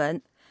际新闻。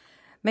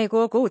美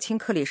国国务卿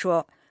克里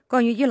说，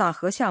关于伊朗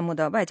核项目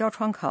的外交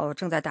窗口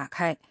正在打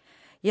开。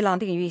伊朗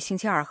定于星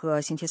期二和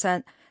星期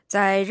三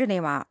在日内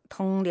瓦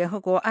同联合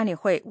国安理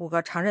会5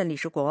个常任理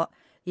事国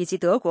以及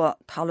德国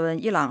讨论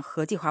伊朗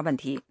核计划问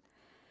题。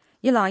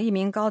伊朗一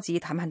名高级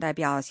谈判代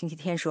表星期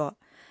天说，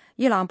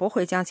伊朗不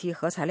会将其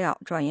核材料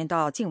转移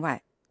到境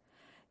外。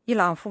伊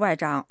朗副外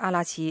长阿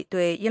拉奇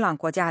对伊朗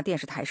国家电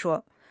视台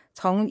说，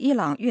从伊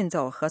朗运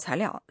走核材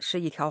料是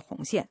一条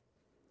红线。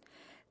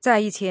在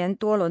以前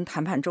多轮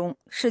谈判中，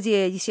世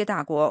界一些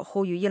大国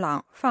呼吁伊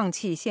朗放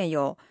弃现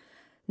有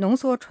浓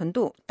缩纯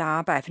度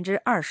达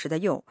 20% 的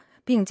铀，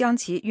并将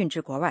其运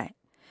至国外。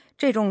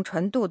这种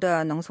纯度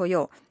的浓缩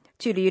铀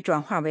距离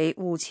转化为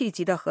武器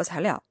级的核材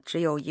料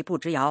只有一步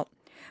之遥。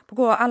不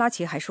过阿拉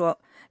奇还说，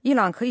伊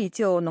朗可以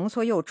就浓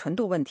缩铀纯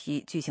度问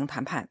题举行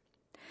谈判。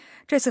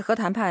这次核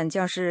谈判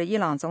将是伊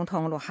朗总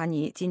统鲁哈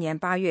尼今年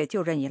8月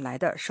就任以来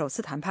的首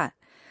次谈判。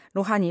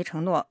鲁哈尼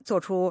承诺做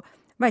出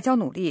外交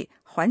努力，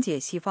缓解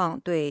西方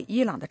对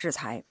伊朗的制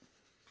裁。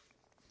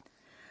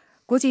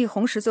国际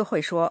红十字会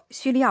说，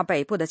叙利亚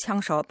北部的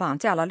枪手绑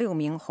架了6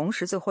名红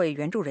十字会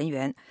援助人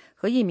员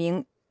和1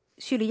名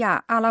叙利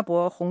亚阿拉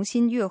伯红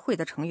新月会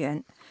的成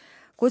员。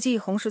国际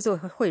红十字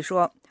会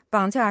说，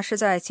绑架是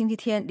在星期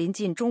天临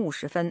近中午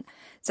时分，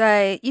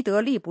在伊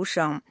德利卜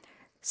省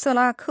色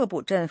拉克卜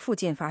镇附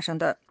近发生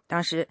的。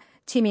当时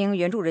7名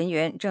援助人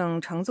员正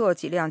乘坐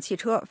几辆汽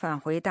车返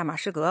回大马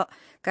士革。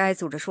该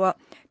组织说，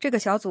这个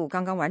小组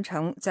刚刚完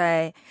成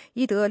在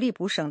伊德利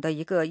卜省的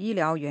一个医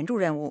疗援助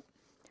任务。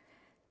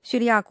叙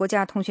利亚国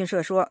家通讯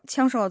社说，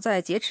枪手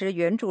在劫持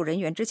援助人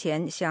员之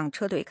前向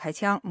车队开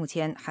枪，目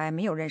前还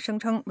没有人声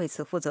称为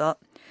此负责。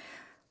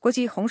国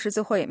际红十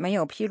字会没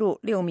有披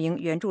露6名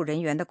援助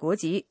人员的国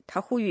籍，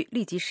他呼吁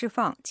立即释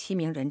放7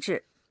名人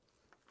质。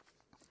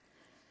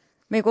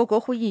美国国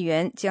会议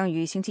员将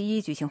于星期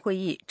一举行会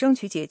议，争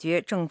取解决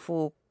政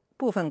府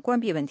部分关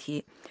闭问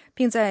题，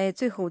并在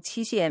最后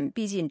期限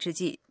逼近之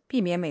际，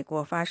避免美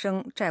国发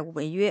生债务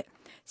违约。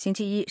星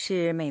期一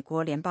是美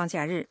国联邦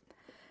假日。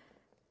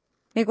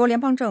美国联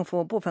邦政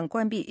府部分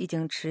关闭已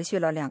经持续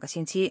了2个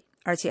星期，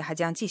而且还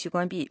将继续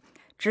关闭，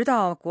直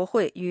到国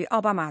会与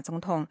奥巴马总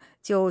统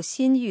就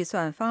新预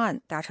算方案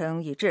达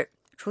成一致。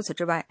除此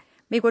之外，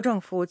美国政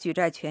府举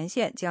债权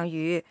限将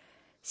于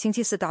星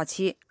期四到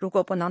期，如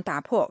果不能打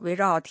破围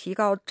绕提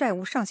高债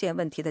务上限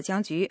问题的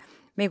僵局，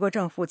美国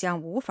政府将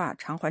无法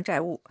偿还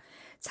债务。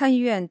参议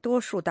院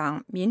多数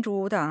党民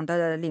主党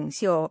的领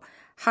袖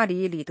哈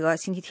里里德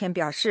星期天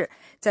表示，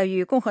在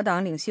与共和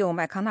党领袖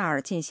麦康奈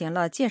尔进行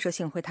了建设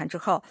性会谈之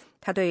后，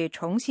他对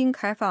重新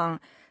开放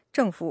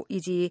政府以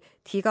及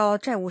提高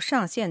债务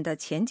上限的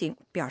前景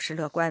表示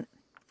乐观。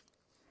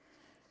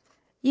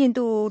印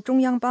度中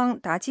央邦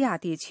达基亚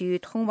地区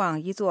通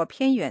往一座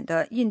偏远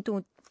的印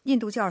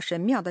度教神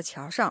庙的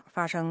桥上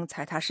发生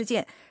踩踏事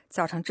件，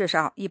造成至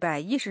少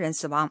110人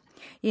死亡。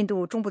印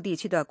度中部地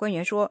区的官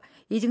员说，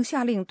已经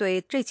下令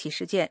对这起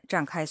事件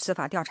展开司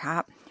法调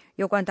查。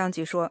有关当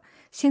局说，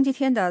星期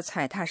天的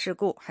踩踏事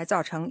故还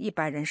造成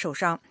100人受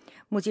伤。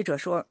目击者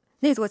说，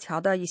那座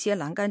桥的一些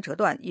栏杆折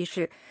断，于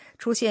是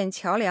出现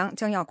桥梁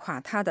将要垮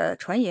塌的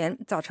传言，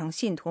造成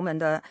信徒们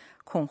的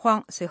恐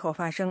慌，随后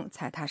发生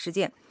踩踏事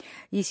件。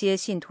一些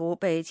信徒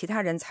被其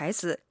他人踩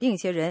死，另一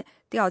些人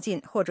掉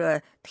进或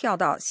者跳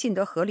到信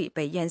德河里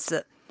被淹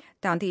死。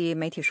当地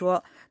媒体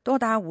说，多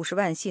达50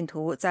万信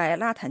徒在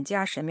拉坦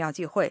加神庙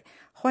聚会，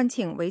欢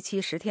庆为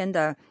期10天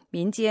的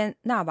民间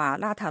纳瓦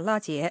拉塔拉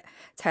节。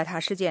踩踏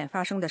事件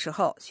发生的时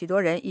候，许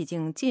多人已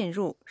经进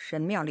入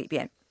神庙里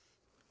边。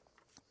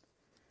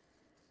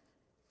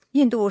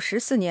印度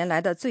14年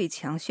来的最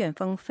强旋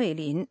风费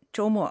林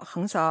周末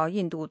横扫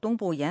印度东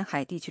部沿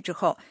海地区之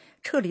后，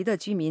撤离的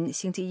居民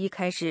星期一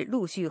开始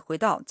陆续回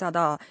到遭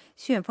到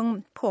旋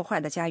风破坏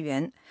的家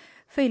园。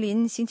费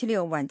林星期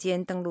六晚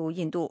间登陆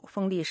印度，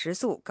风力时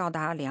速高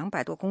达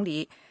200多公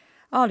里。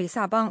奥里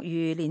萨邦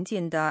与邻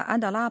近的安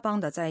达拉邦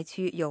的灾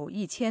区有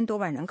1000多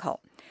万人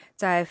口。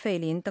在费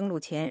林登陆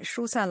前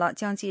疏散了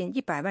将近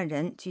100万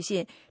人，据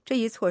信这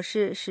一措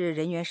施使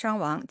人员伤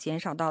亡减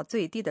少到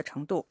最低的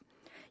程度。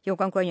有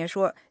关官员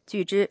说，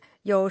据知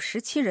有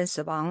17人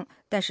死亡，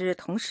但是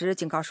同时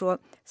警告说，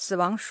死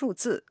亡数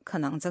字可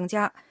能增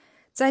加。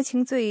灾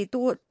情最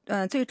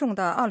重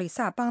的奥里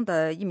萨邦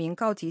的一名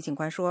高级警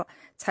官说，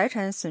财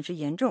产损失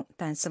严重，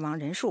但死亡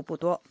人数不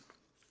多。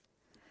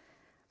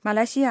马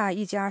来西亚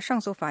一家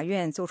上诉法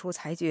院作出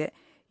裁决，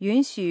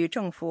允许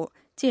政府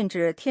禁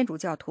止天主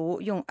教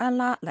徒用安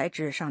拉来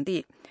指上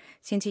帝。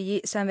星期一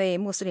，3位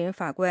穆斯林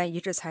法官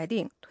一致裁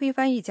定，推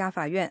翻一家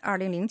法院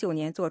2009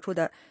年做出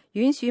的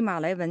允许马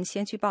来文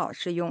先驱报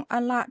使用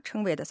安拉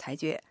称谓的裁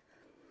决。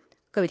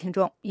各位听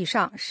众，以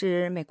上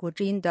是美国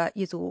之音的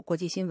一组国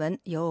际新闻，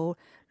由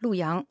陆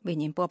阳为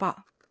您播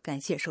报，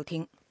感谢收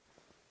听。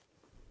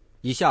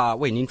以下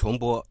为您重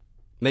播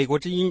美国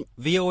之音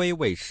VOA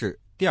卫视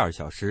第2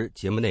小时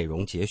节目内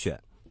容节选。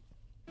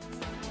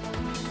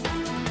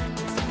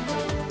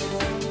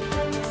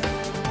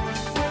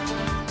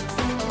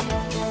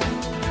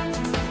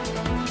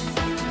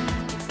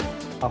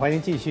好，欢迎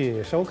继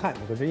续收看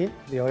美国之音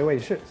VOA 卫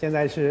视。现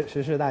在是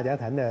时事大家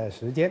谈的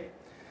时间。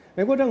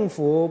美国政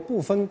府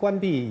部分关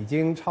闭已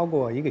经超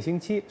过1个星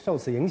期，受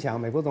此影响，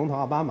美国总统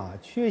奥巴马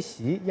缺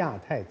席亚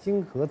太经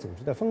合组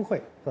织的峰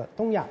会和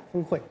东亚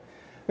峰会。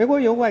美国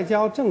有外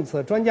交政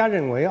策专家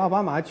认为，奥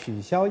巴马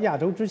取消亚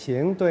洲之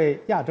行对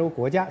亚洲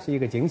国家是一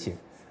个警醒，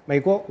美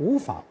国无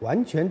法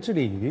完全致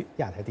力于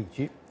亚太地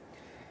区。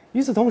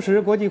与此同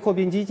时，国际货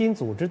币基金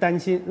组织担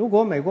心，如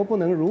果美国不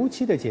能如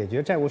期地解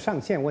决债务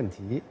上限问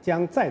题，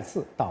将再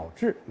次导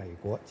致美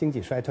国经济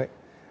衰退。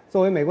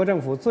作为美国政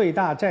府最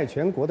大债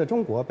权国的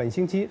中国，本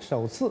星期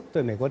首次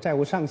对美国债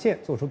务上限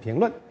作出评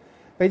论。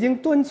北京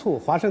敦促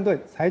华盛顿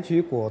采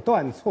取果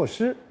断措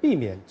施，避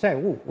免债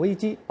务危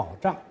机，保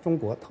障中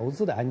国投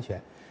资的安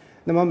全。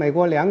那么，美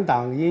国两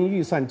党因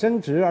预算争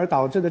执而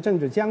导致的政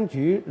治僵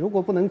局，如果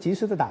不能及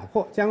时的打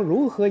破，将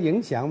如何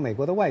影响美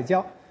国的外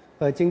交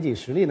和经济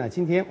实力呢？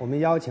今天我们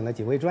邀请了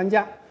几位专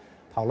家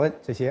讨论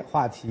这些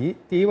话题。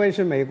第一位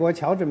是美国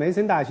乔治梅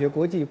森大学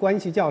国际关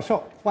系教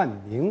授万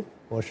明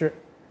博士。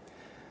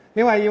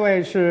另外一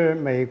位是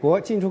美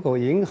国进出口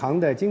银行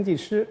的经济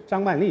师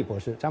张曼丽博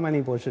士，张曼丽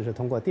博士是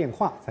通过电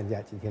话参加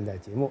今天的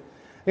节目。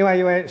另外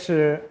一位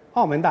是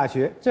澳门大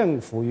学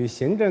政府与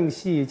行政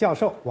系教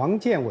授王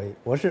建伟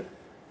博士，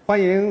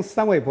欢迎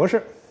3位博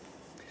士。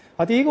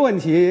好，第一个问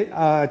题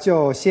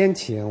就先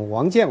请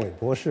王建伟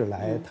博士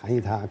来谈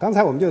一谈。刚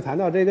才我们就谈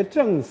到这个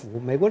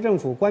美国政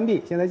府关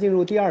闭，现在进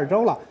入第2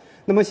周了。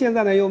那么现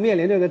在呢，又面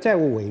临这个债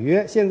务违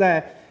约，现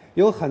在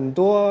有很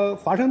多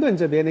华盛顿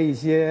这边的一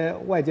些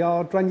外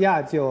交专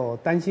家就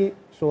担心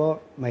说，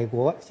美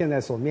国现在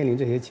所面临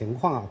这些情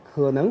况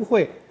可能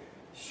会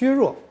削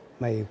弱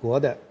美国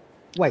的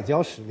外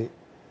交实力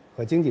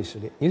和经济实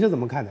力。您是怎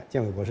么看的，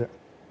建伟博士？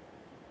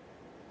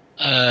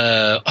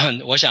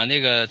我想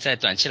那个在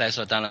短期来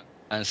说，当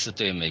然是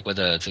对美国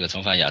的这个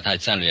重返亚太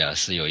战略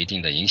是有一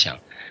定的影响。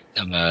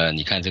那么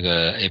你看这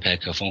个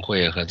APEC 峰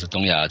会和这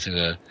东亚这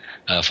个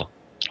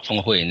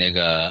峰会，那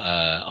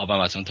个奥巴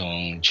马总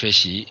统缺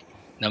席，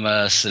那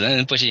么使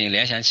人不禁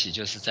联想起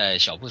就是在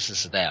小布什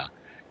时代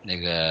那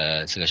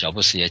个这个小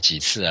布什也几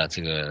次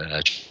这个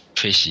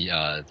缺席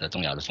的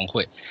东亚的峰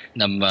会。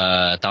那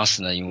么当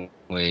时呢，因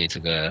为这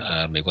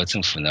个美国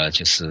政府呢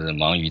就是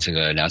忙于这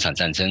个2场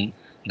战争，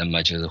那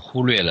么就是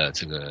忽略了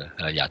这个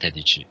亚太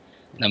地区。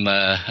那么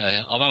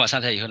奥巴马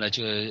上台以后呢，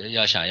就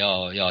要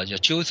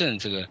纠正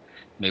这个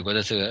美国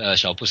的这个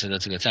小布什的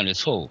这个战略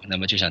错误，那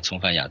么就想重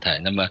返亚太。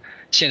那么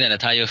现在呢，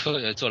他又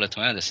做了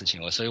同样的事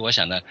情，所以我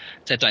想呢，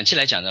在短期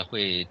来讲呢，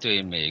会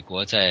对美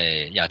国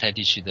在亚太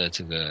地区的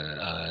这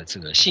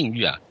个信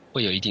誉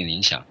会有一定的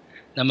影响。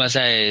那么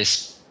在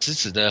实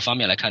质的方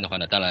面来看的话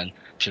呢，当然，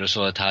比如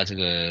说他这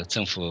个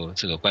政府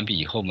这个关闭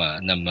以后嘛，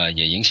那么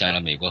也影响了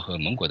美国和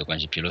盟国的关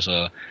系。比如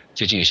说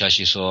最近有消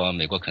息说，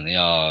美国可能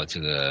要这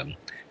个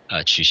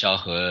取消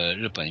和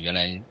日本原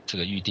来这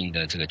个预定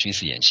的这个军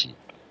事演习。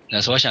那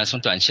我想从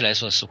短期来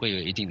说是会有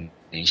一定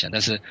的影响，但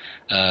是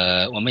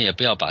我们也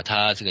不要把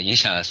它这个影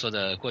响说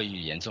得过于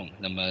严重。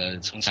那么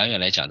从长远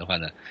来讲的话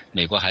呢，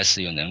美国还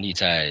是有能力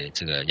在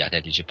这个亚太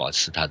地区保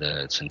持它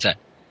的存在。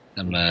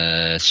那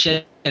么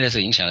现在这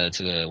个影响的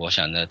这个，我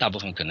想呢，大部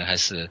分可能还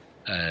是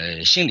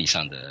心理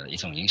上的一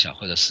种影响，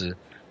或者是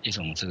一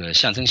种这个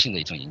象征性的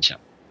一种影响。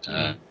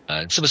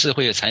是不是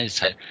会有产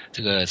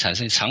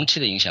生长期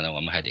的影响呢？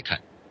我们还得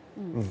看。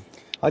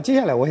好，接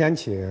下来我想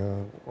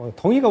请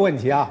同一个问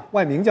题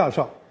万明教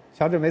授，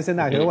乔治梅森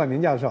大学的万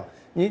明教授，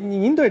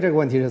您对这个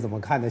问题是怎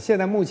么看的？现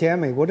在目前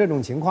美国这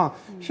种情况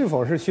是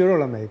否是削弱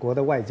了美国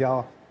的外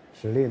交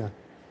实力呢？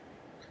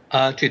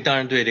这当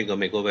然对这个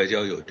美国外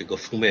交有这个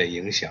负面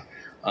影响。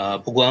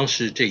不光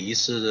是这一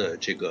次的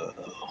这个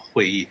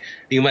会议，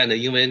另外呢，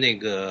因为那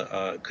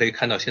个可以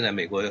看到现在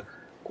美国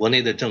国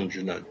内的政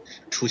治呢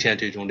出现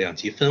这种2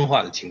极分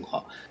化的情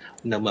况。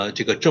那么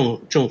这个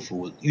政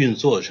府运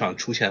作上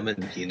出现问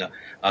题呢，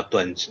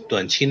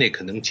短期内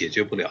可能解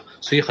决不了，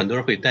所以很多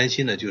人会担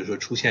心呢，就是说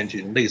出现这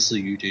种类似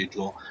于这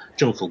种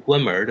政府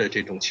关门的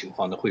这种情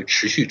况呢，会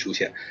持续出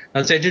现。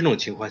那在这种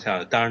情况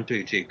下，当然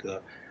对这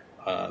个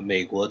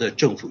美国的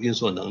政府运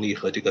作能力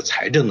和这个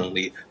财政能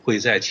力会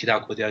在其他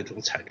国家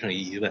中产生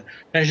疑问。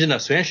但是呢，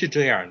虽然是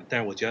这样，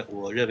但是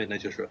我认为呢，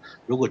就是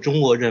如果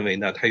中国认为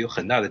呢，它有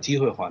很大的机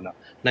会的话呢，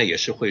那也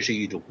是会是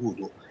一种误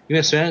读。因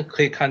为虽然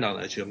可以看到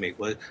呢，就是美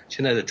国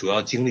现在的主要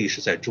精力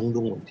是在中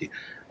东问题，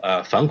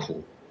反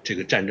恐这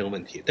个战争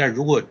问题，但是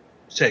如果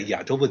在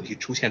亚洲问题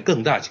出现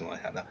更大情况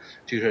下呢，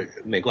就是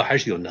美国还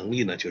是有能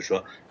力呢，就是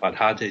说把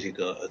它的这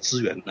个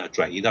资源呢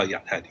转移到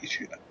亚太地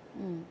区的。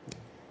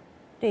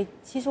对，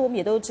其实我们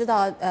也都知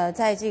道，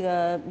在这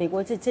个美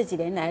国这几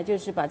年来，就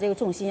是把这个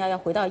重心要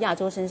回到亚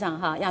洲身上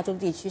亚洲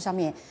地区上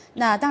面。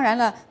那当然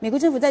了，美国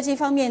政府在这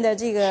方面的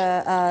这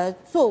个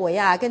作为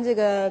跟这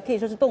个可以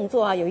说是动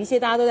作有一些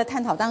大家都在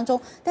探讨当中。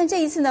但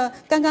这一次呢，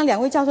刚刚2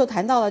位教授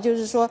谈到了，就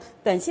是说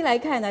短期来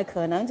看呢，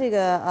可能这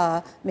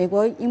个美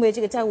国因为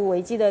这个债务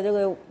危机的这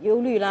个忧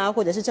虑啦，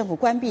或者是政府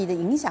关闭的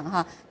影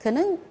响可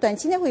能短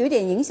期内会有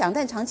点影响，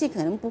但长期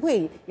可能不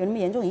会有那么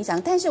严重影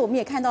响。但是我们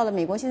也看到了，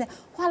美国现在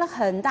花了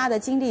很大的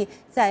精精力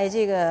在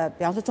这个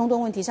比方说中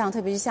东问题上，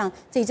特别是像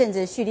这一阵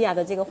子叙利亚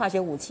的这个化学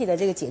武器的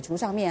这个解除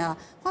上面啊，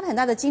花了很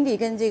大的精力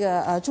跟这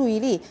个注意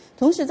力，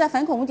同时在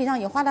反恐问题上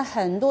也花了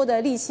很多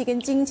的力气跟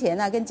金钱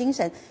啊跟精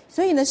神，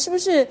所以呢，是不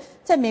是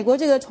在美国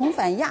这个重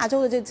返亚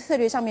洲的这个策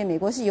略上面，美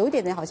国是有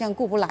点的好像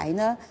顾不来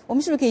呢？我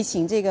们是不是可以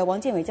请这个王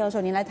建伟教授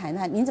您来谈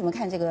谈，您怎么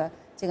看这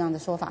样的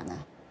说法呢？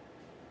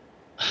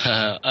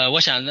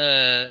我想呢，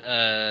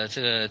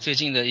这个最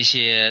近的一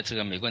些这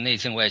个美国内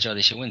政外交的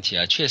一些问题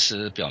啊，确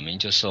实表明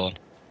就是说，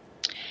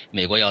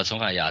美国要重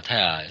返亚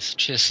太啊，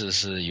确实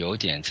是有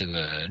点这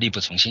个力不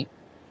从心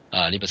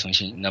啊，力不从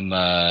心。那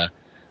么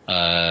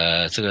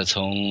这个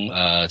从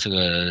这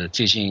个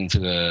最近这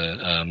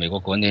个美国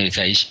国内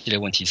在一系列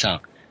问题上，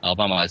奥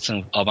巴马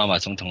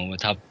总统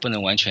他不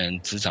能完全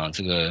执掌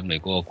这个美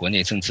国国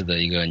内政治的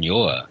一个牛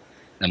耳。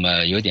那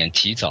么有点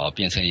提早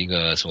变成一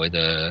个所谓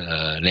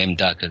的lame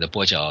duck 的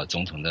跛脚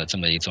总统的这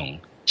么一种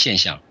现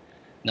象。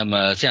那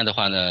么这样的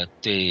话呢，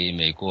对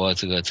美国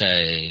这个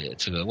在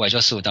这个外交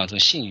事务当中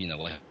信誉呢，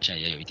我想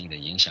也有一定的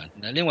影响。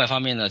那另外一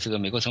方面呢，这个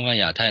美国重返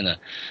亚太呢，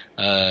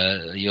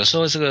有时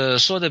候这个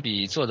说的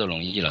比做的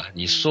容易了。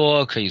你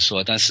说可以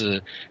说，但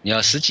是你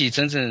要实际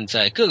真正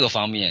在各个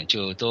方面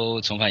就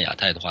都重返亚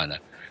太的话呢，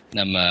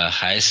那么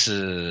还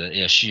是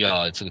要需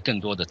要这个更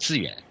多的资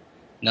源。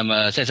那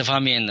么在这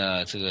方面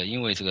呢，这个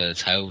因为这个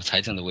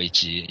财政的危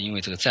机，因为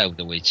这个债务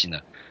的危机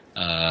呢，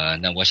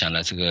那我想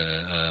呢，这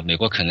个美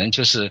国可能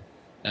就是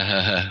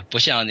不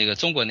像那个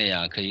中国那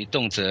样可以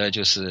动辄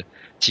就是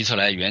提出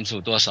来援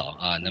助多少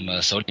啊，那么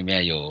手里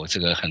面有这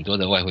个很多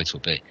的外汇储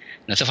备。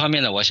那这方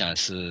面呢，我想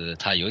是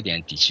他有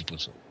点底气不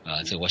足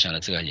啊，这我想呢，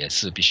这个也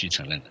是必须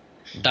承认的。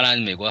当然，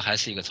美国还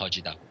是一个超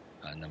级大国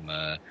啊，那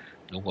么。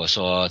如果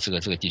说这个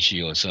地区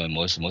有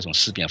某种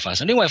事变发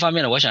生，另外一方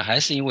面呢，我想还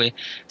是因为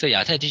这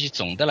亚太地区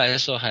总的来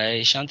说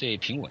还相对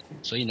平稳，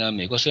所以呢，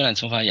美国虽然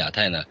重返亚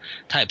太呢，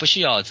它也不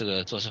需要这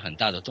个做出很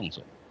大的动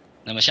作。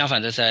那么相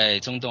反的，在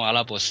中东阿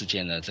拉伯世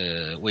界呢，这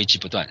个危机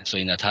不断，所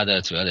以呢，它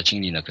的主要的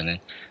精力呢，可能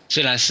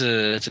虽然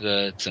是这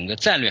个整个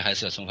战略还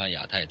是要重返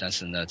亚太，但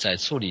是呢，在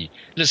处理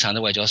日常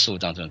的外交事务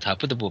当中，它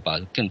不得不把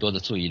更多的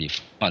注意力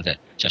放在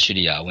像叙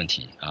利亚问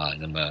题啊，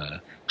那么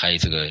还有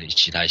这个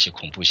其他一些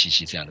恐怖袭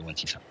击这样的问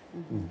题上。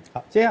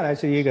好，接下来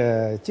是一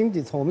个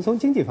我们从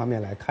经济方面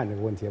来看这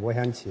个问题，我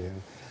想请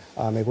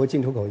美国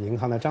进出口银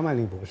行的张曼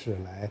丽博士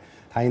来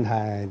谈一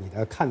谈你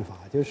的看法。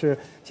就是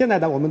现在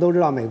我们都知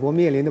道，美国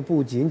面临的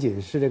不仅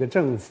仅是这个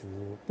政府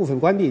部分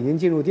关闭，已经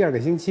进入第2个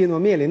星期，那么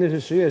面临的是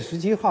10月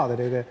17号的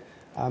这个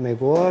美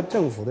国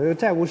政府的这个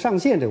债务上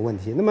限这个问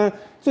题。那么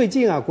最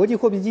近国际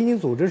货币基金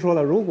组织说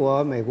了，如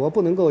果美国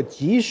不能够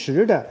及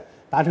时的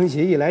达成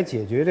协议来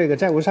解决这个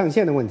债务上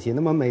限的问题，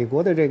那么美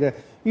国的这个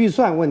预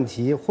算问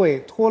题会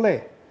拖累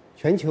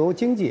全球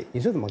经济，你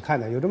是怎么看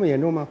的？有这么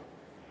严重吗？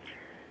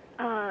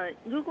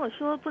如果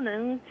说不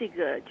能这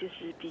个就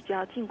是比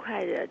较尽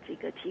快的这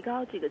个提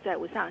高这个债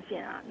务上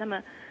限啊，那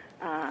么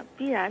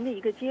必然的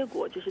一个结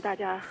果就是大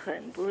家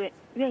很不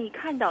愿意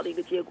看到的一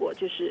个结果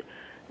就是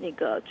那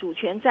个主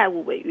权债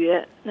务违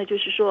约。那就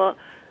是说，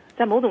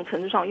在某种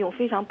程度上用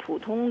非常普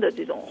通的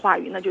这种话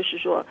语，那就是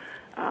说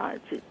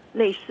这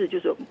类似就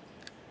是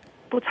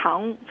不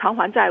偿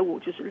还债务，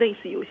就是类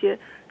似有些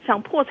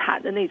像破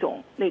产的那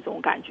种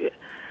感觉。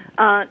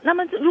那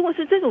么如果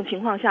是这种情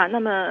况下，那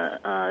么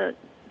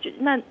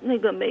那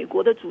个美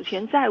国的主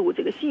权债务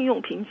这个信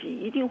用评级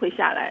一定会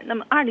下来。那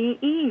么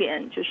2011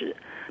年就是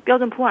标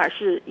准普尔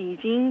是已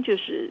经就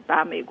是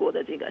把美国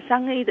的这个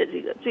3A 的这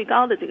个最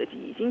高的这个级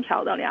已经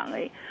调到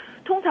2A。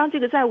通常这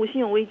个债务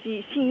信用危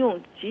机信用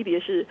级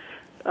别是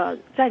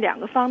在2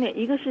个方面，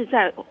一个是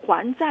在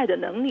还债的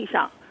能力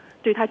上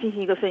对它进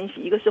行一个分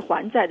析，一个是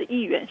还债的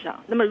意愿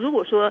上。那么如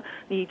果说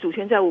你主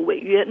权债务违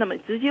约，那么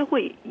直接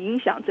会影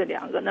响这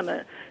2个，那么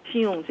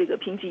信用这个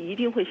评级一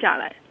定会下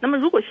来。那么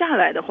如果下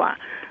来的话，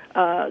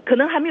可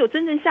能还没有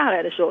真正下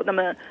来的时候，那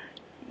么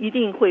一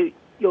定会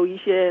有一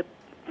些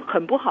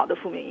很不好的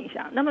负面影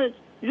响。那么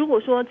如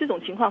果说这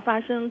种情况发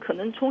生，可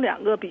能从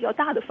2个比较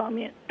大的方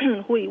面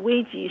会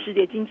危及世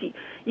界经济。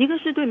一个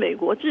是对美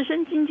国自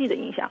身经济的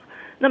影响，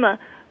那么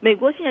美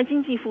国现在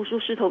经济复苏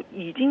势头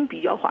已经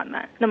比较缓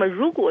慢，那么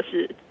如果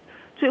是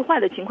最坏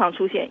的情况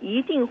出现，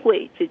一定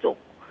会这种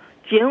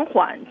减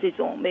缓这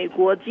种美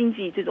国经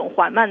济这种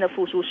缓慢的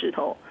复苏势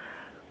头，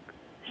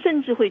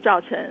甚至会造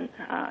成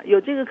有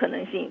这个可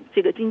能性，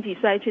这个经济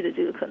衰退的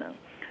这个可能。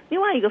另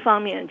外一个方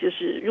面就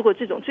是，如果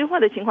这种最坏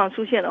的情况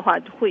出现的话，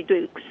会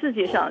对世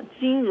界上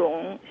金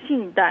融、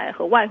信贷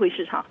和外汇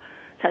市场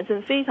产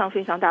生非常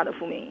非常大的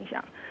负面影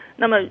响。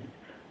那么，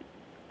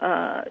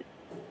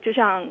就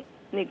像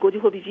那国际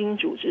货币基金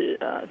组织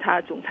他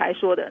总裁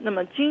说的，那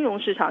么金融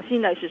市场、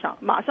信贷市场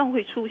马上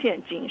会出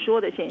现紧缩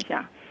的现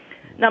象，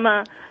那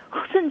么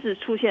甚至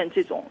出现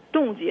这种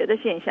冻结的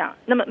现象。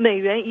那么美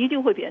元一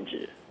定会贬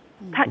值，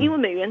它因为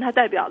美元它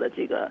代表的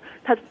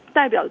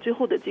最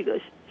后的这个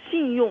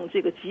信用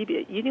这个级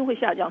别一定会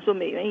下降，说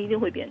美元一定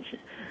会贬值。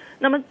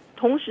那么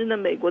同时呢，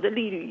美国的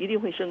利率一定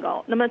会升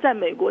高。那么在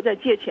美国在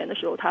借钱的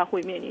时候，它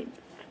会面临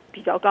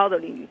比较高的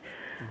利率。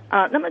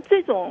那么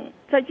这种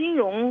在金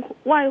融、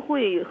外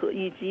汇和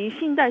以及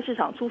信贷市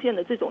场出现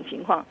的这种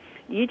情况，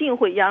一定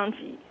会殃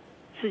及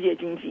世界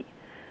经济。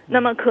那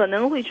么可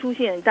能会出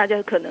现，大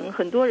家可能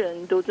很多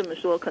人都这么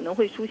说，可能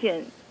会出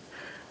现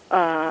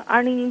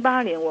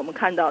2008年我们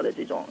看到的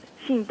这种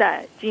信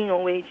贷金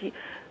融危机，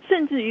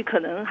甚至于可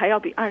能还要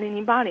比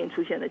2008年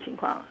出现的情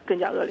况更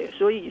加恶劣。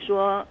所以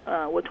说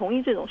我同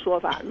意这种说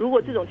法，如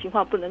果这种情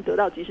况不能得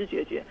到及时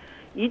解决，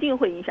一定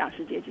会影响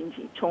世界经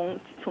济，从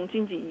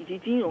经济以及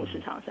金融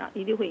市场上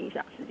一定会影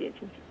响世界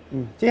经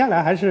济。接下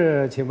来还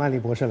是请曼丽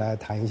博士来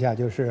谈一下，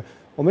就是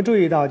我们注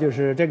意到，就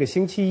是这个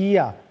星期一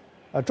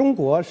中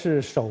国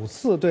是首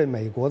次对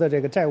美国的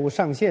这个债务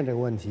上限这个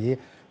问题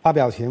发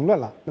表评论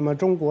了。那么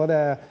中国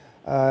的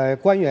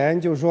官员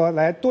就是说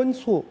来敦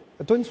促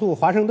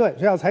华盛顿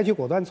是要采取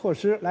果断措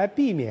施来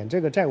避免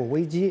这个债务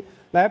危机，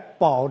来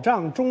保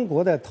障中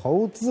国的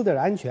投资的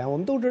安全。我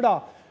们都知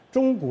道，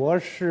中国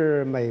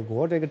是美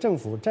国这个政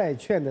府债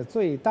券的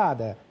最大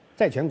的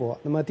债权国，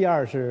那么第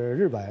二是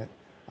日本，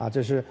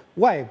这是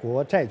外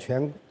国债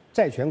权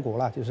国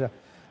了，就是，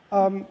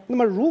那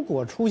么如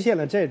果出现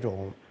了这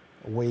种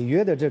违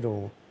约的这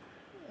种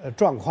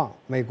状况，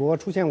美国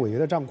出现违约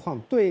的状况，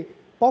对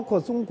包括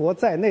中国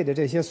在内的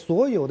这些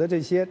所有的这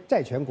些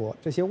债权国、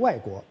这些外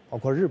国，包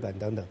括日本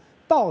等等，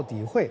到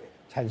底会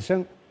产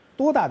生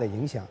多大的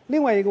影响？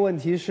另外一个问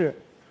题是，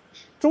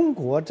中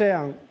国这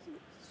样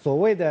所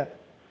谓的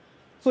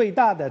最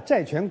大的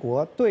债权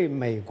国对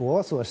美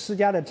国所施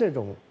加的这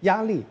种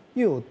压力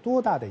又有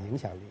多大的影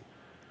响力？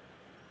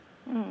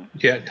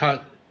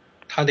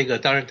他那个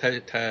当然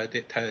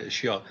他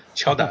需要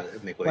敲打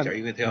美国一下，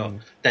因为他要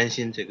担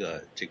心这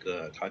个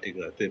他这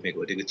个对美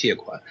国这个借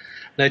款，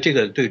那这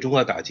个对中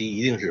国打击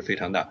一定是非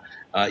常大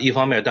一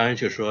方面当然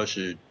就是说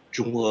是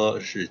中国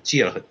是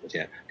借了很多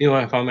钱，另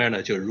外一方面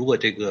呢，就是如果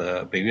这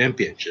个美元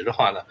贬值的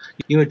话呢，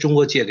因为中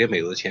国借给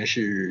美国的钱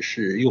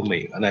是用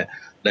美元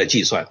来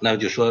计算，那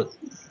就说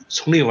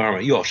从另一方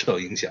面又要受到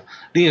影响，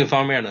另一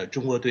方面呢，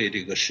中国对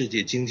这个世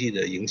界经济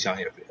的影响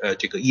也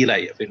这个依赖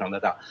也非常的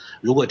大。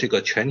如果这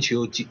个全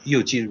球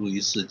又进入一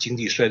次经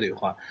济衰退的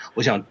话，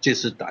我想这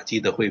次打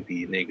击的会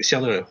比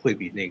相对会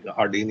比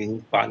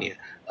2008年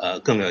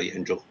更要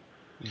严重。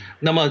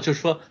那么就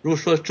是说，如果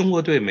说中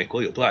国对美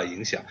国有多大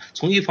影响，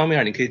从一方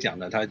面你可以讲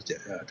呢，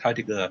他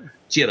这个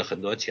借了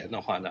很多钱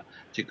的话呢，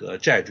这个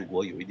债主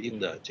国有一定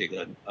的这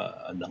个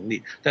能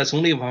力，但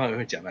从另一方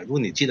面讲呢，如果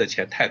你借的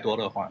钱太多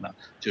的话呢，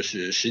就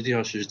是实际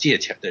上是借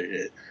钱的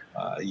人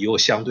也有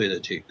相对的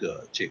这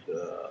个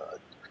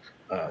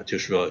就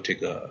是说这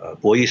个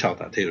博弈上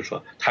的，他就是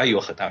说他有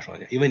很大双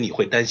向，因为你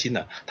会担心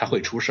呢，他会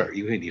出事儿，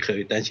因为你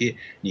会担心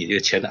你这个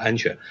钱的安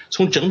全。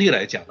从整体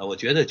来讲呢，我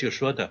觉得就是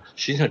说的，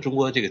实际上中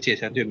国这个借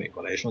钱对美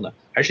国来说呢，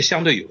还是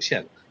相对有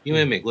限的，因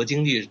为美国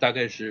经济大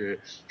概是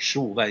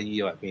15万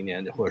亿明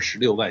年或者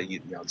16万亿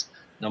的样子。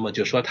那么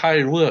就说他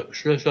如果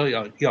说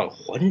要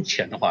还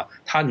钱的话，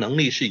他能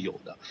力是有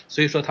的，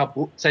所以说他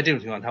不在这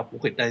种情况他不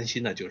会担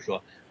心呢，就是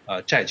说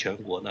债权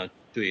国呢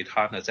对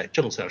他呢在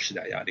政策上施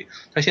加压力。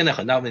他现在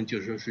很大问题就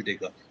是说是这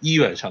个医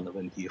院上的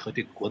问题和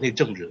这个国内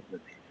政治的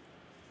问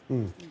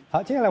题。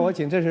好，接下来我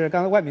请这是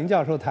刚才万明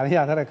教授谈了一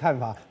下他的看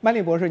法，曼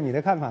丽博士你的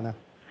看法呢？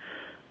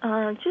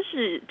就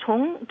是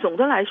从总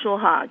的来说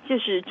就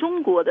是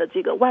中国的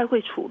这个外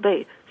汇储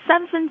备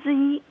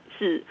1/3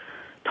是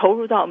投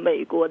入到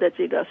美国的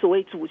这个所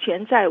谓主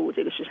权债务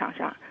这个市场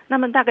上，那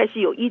么大概是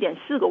有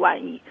1.4个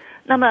万亿。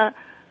那么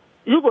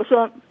如果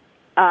说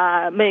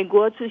美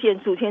国出现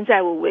主权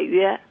债务违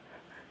约，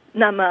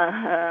那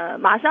么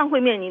马上会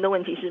面临的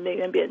问题是美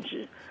元贬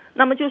值，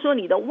那么就说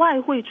你的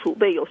外汇储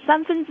备有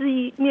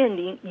1/3面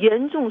临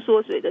严重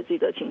缩水的这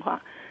个情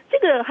况，这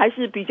个还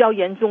是比较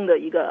严重的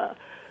一个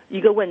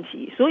问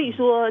题。所以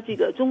说这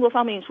个中国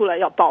方面出来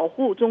要保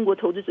护中国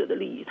投资者的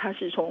利益，它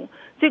是从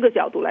这个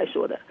角度来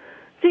说的。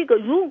这个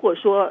如果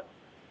说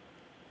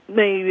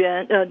美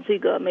元这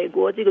个美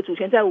国这个主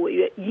权债务违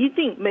约，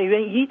美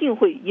元一定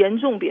会严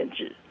重贬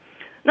值。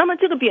那么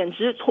这个贬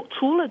值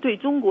除了对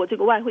中国这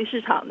个外汇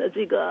市场的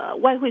这个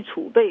外汇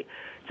储备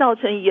造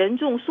成严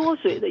重缩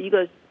水的一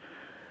个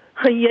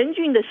很严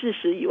峻的事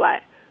实以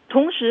外，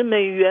同时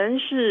美元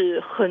是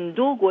很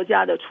多国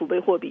家的储备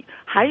货币，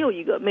还有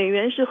一个美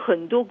元是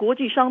很多国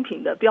际商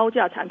品的标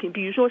价产品，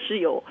比如说石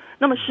油，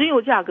那么石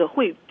油价格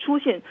会出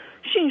现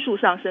迅速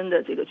上升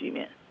的这个局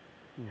面。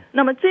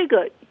那么这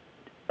个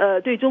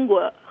对中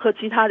国和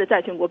其他的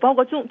债权国，包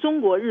括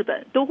中国、日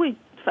本都会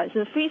产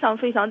生非常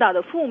非常大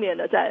的负面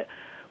的在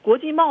国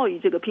际贸易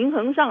这个平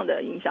衡上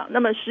的影响。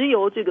那么石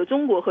油这个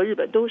中国和日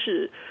本都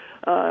是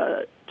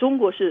中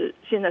国是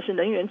现在是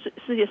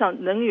世界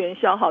上能源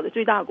消耗的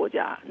最大国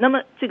家，那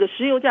么这个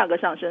石油价格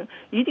上升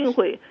一定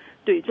会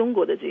对中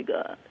国的这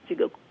个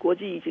国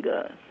际这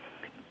个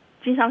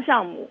经商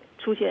项目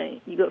出现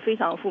一个非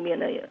常负面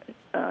的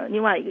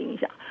另外一个影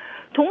响。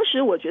同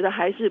时我觉得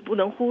还是不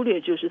能忽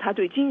略就是它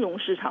对金融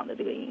市场的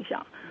这个影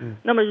响。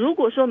那么如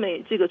果说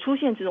这个出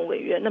现这种违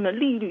约，那么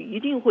利率一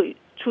定会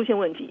出现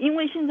问题，因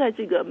为现在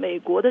这个美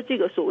国的这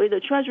个所谓的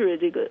Treasury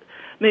这个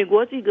美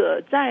国这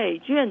个债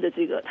券的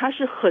这个，它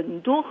是很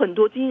多很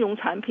多金融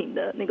产品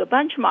的那个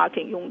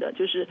benchmarking 用的，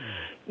就是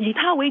以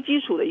它为基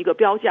础的一个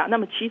标价，那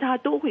么其他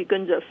都会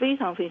跟着非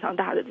常非常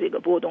大的这个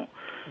波动，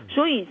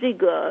所以这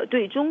个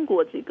对中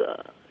国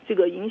这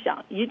个影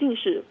响一定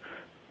是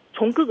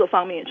从各个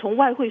方面，从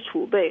外汇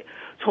储备，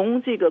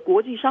从这个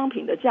国际商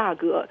品的价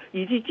格，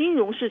以及金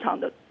融市场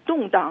的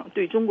动荡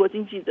对中国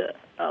经济的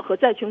和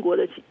债权国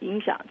的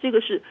影响，这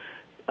个是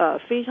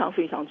非常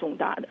非常重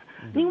大的。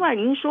另外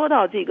您说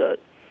到这个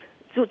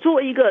就作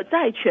为一个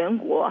债权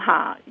国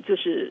哈，就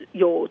是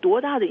有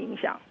多大的影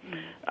响？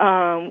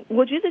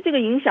我觉得这个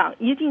影响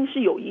一定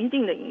是有一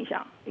定的影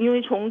响，因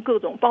为从各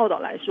种报道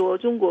来说，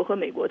中国和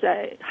美国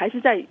还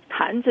是在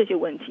谈这些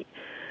问题。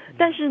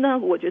但是呢，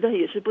我觉得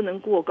也是不能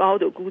过高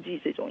的估计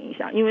这种影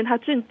响，因为它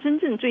真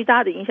正最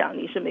大的影响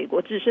力是美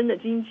国自身的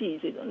经济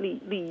这种利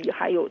益，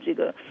还有这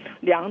个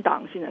两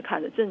党现在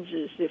看的政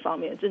治这方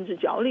面、政治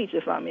角力这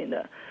方面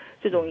的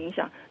这种影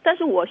响。但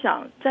是我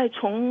想再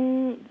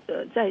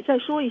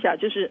说一下，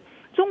就是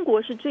中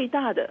国是最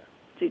大的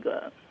这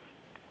个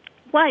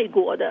外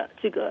国的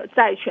这个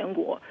债权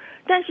国，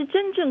但是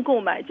真正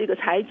购买这个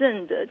财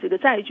政的这个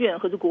债券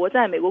或者国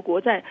债，美国国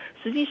债，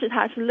实际是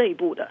它是内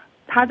部的。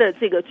它的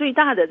这个最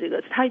大的这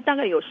个，它大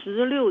概有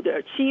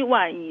16.7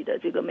万亿的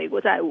这个美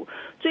国债务，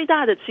最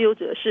大的持有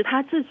者是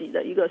他自己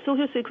的一个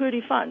Social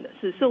Security Fund，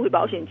 是社会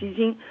保险基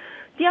金。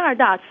第二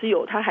大持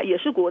有，它也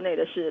是国内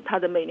的，是它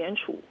的美联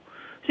储。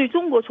所以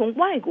中国从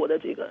外国的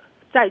这个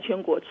债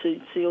权国持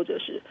有者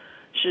是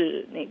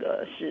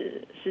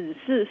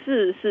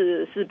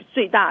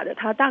最大的，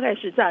它大概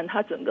是占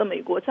它整个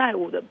美国债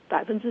务的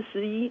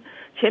11%，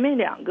前面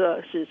两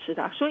个是吃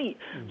它，所以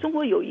中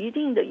国有一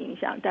定的影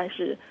响，但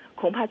是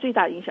恐怕最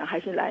大影响还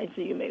是来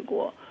自于美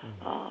国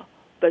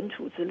本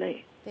土之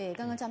内。对，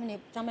刚刚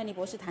张曼妮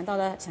博士谈到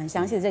了很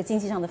详细的在经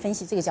济上的分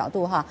析这个角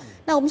度哈。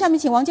那我们下面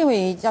请王建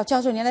伟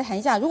教授您来谈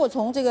一下，如果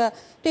从这个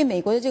对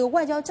美国的这个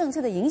外交政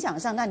策的影响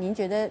上，那您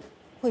觉得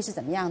会是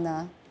怎么样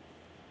呢？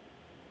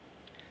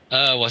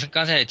我是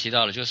刚才也提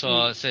到了，就是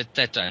说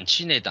在短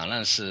期内当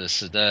然是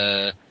使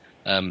得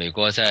美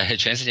国在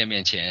全世界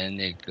面前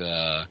那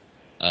个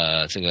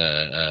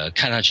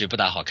看上去不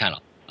大好看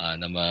了啊。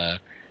那么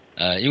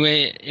因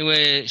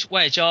为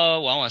外交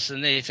往往是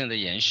内政的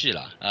延续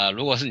了啊。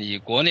如果是你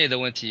国内的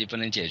问题不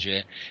能解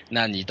决，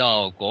那你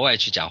到国外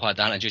去讲话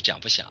当然就讲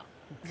不响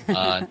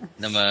啊。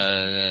那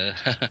么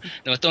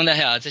东南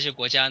亚这些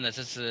国家呢，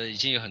这次已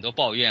经有很多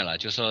抱怨了，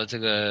就说这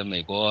个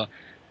美国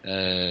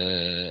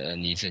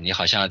你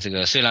好像这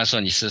个虽然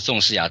说你是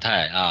重视亚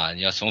太啊，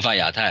你要重返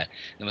亚太，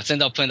那么真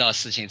到碰到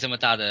事情这么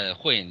大的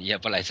会你也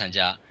不来参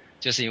加，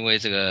就是因为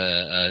这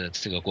个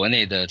国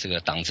内的这个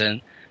党争。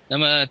那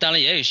么当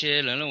然也有一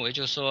些人认为，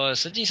就是说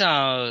实际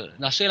上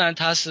那虽然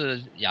它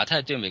是亚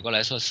太对美国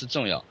来说是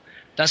重要，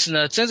但是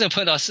呢真正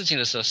碰到事情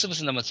的时候是不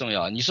是那么重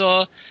要？你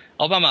说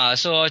奥巴马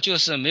说就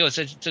是没有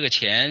这个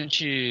钱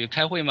去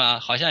开会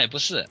吗？好像也不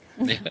是，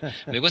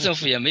美国政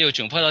府也没有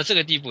窘迫到这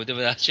个地步，对不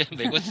对？现在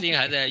美国资金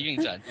还在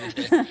运转，对不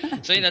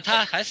对？所以呢，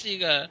它还是一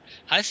个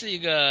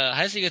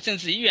政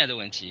治意愿的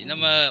问题。那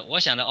么我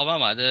想呢，奥巴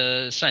马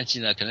的算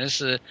计呢，可能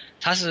是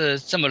他是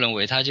这么认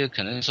为，他就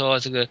可能说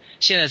这个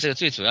现在这个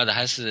最主要的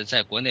还是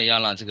在国内要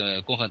让这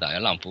个共和党要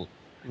让步。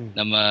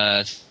那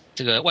么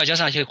这个外交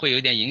上就会有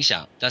一点影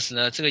响，但是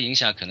呢，这个影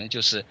响可能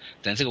就是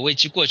等这个危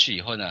机过去以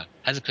后呢，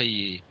还是可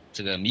以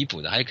这个弥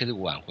补的，还可以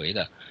挽回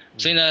的。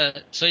所以呢，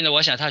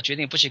我想他决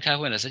定不去开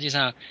会呢，实际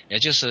上也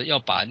就是要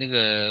把那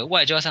个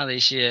外交上的一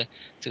些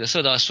这个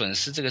受到损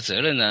失这个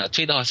责任呢，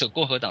推到这个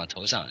共和党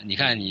头上。你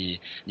看你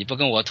不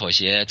跟我妥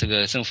协，这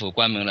个政府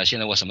关门了，现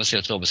在我什么事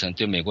也做不成，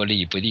对美国利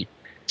益不利。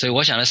所以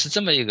我想呢是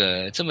这么一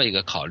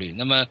个考虑。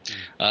那么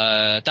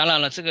当然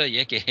了，这个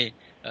也给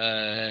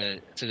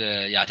这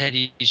个亚太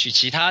地区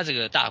其他这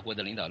个大国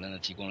的领导人呢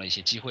提供了一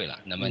些机会了。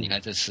那么你看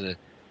这次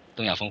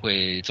东亚峰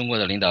会，中国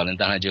的领导人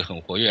当然就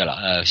很活跃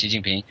了，习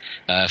近平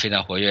非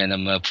常活跃，那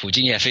么普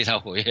京也非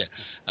常活跃，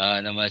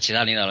那么其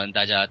他领导人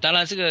大家，当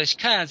然这个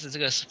看样子这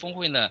个峰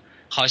会呢，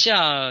好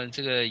像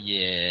这个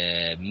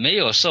也没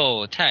有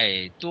受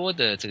太多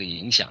的这个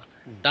影响。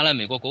当然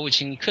美国国务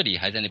卿克里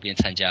还在那边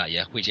参加，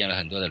也会见了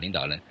很多的领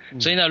导人。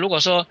所以呢，如果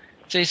说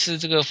这次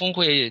这个峰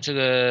会这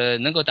个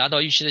能够达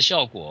到预期的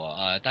效果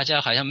啊，大家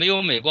好像没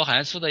有美国好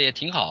像说的也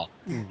挺好。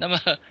那么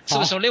是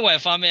不是从另外一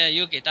方面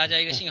又给大家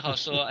一个信号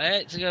说，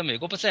哎，这个美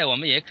国不在，我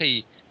们也可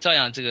以照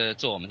样这个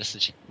做我们的事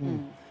情。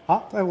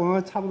好，我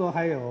们差不多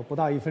还有不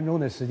到1分钟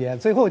的时间，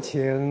最后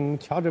请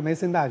乔治梅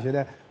森大学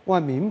的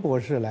万民博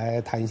士来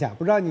谈一下，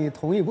不知道你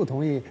同意不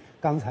同意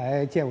刚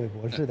才建伟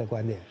博士的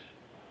观点？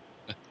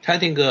他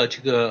这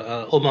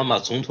个奥巴马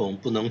总统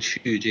不能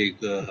去这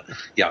个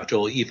亚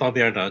洲，一方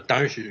面呢，当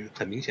然是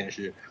很明显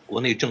是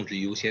国内政治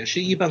优先，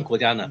是一般国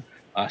家呢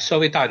稍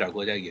微大点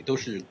国家也都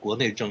是国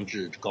内政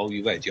治高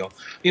于外交。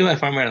另外一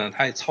方面呢，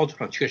他操作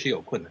上确实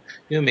有困难，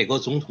因为美国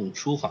总统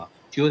出访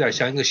就有点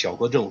像一个小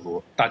国政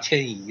府大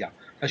迁移一样，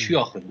它需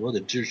要很多的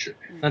支持。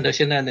那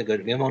现在那个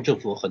联邦政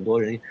府很多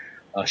人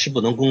是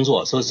不能工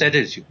作，所以在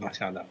这个情况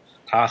下呢，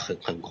他很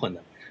困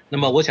难。那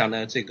么我想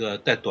呢，这个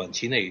在短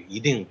期内一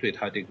定对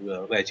他这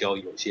个外交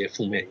有些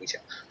负面影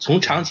响。从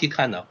长期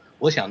看呢，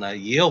我想呢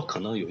也有可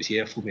能有一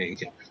些负面影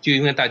响，就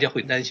因为大家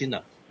会担心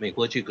呢，美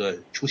国这个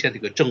出现这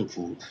个政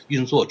府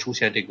运作出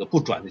现这个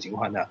不转的情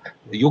况呢，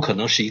有可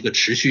能是一个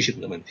持续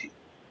性的问题。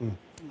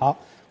好，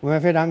我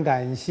们非常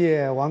感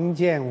谢王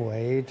建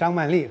伟、张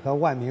曼丽和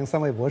万明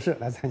3位博士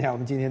来参加我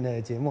们今天的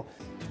节目，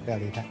不要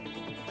离开。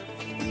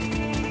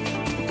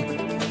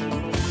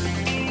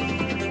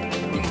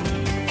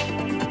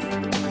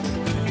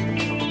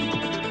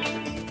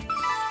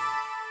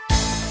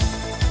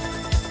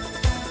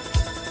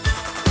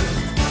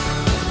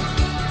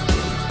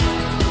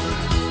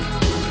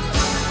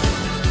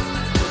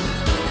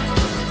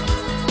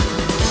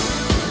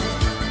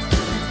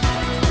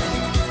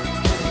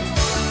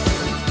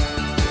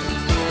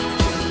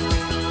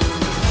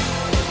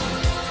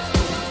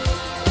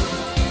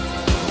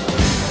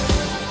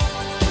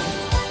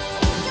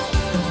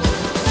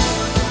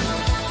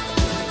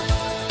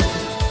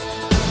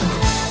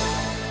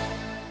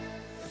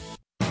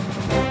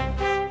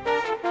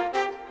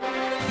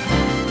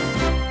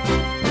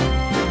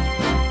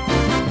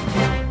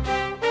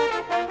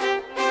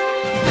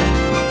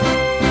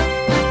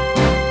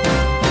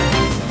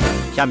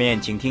下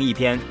面请听一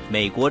篇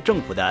美国政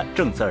府的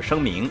政策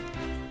声明。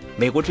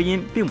美国之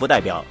音并不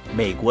代表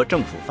美国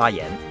政府发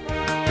言。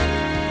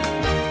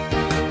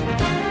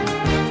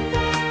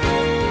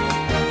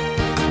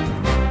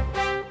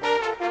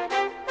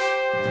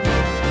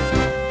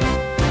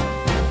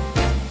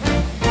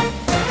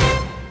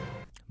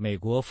美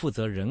国负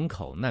责人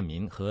口、难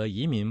民和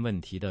移民问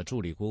题的助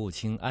理国务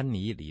卿安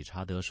妮·理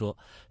查德说，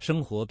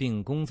生活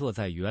并工作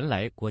在原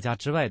来国家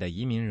之外的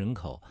移民人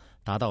口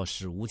达到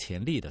史无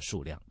前例的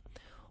数量。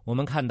我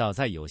们看到，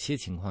在有些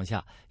情况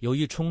下，由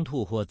于冲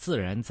突或自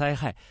然灾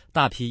害，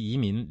大批移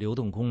民流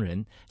动工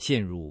人陷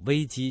入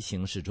危机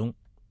形势中。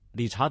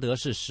理查德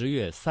是10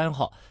月3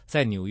号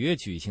在纽约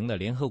举行的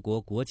联合国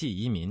国际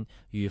移民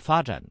与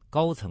发展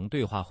高层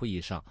对话会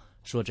议上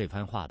说这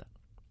番话的。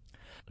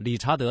理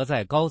查德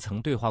在高层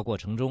对话过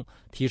程中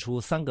提出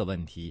3个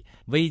问题：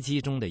危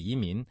机中的移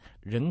民、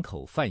人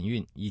口贩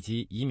运以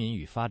及移民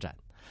与发展。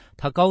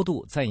他高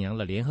度赞扬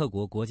了联合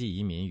国国际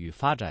移民与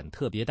发展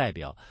特别代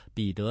表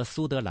彼得·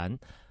苏德兰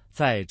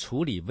在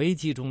处理危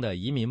机中的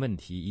移民问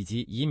题以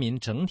及移民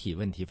整体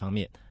问题方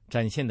面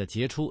展现的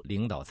杰出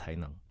领导才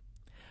能。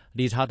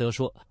理查德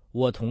说，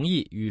我同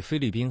意与菲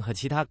律宾和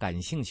其他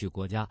感兴趣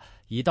国家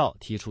一道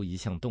提出一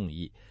项动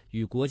议，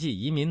与国际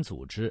移民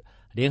组织、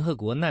联合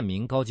国难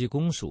民高级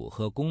公署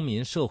和公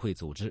民社会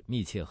组织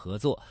密切合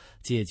作，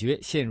解决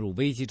陷入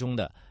危机中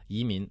的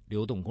移民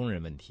流动工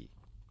人问题。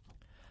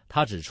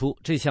他指出，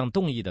这项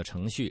动议的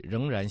程序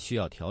仍然需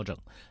要调整，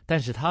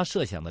但是他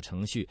设想的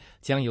程序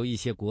将由一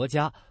些国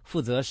家负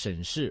责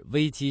审视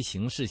危机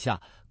形势下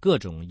各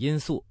种因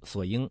素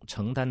所应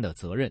承担的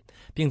责任，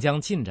并将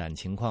进展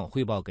情况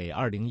汇报给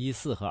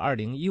2014和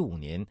2015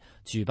年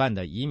举办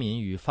的移民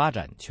与发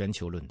展全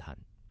球论坛。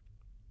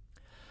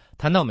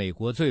谈到美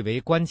国最为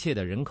关切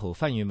的人口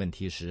贩运问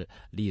题时，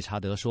理查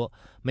德说，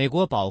美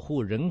国保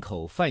护人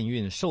口贩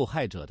运受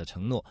害者的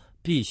承诺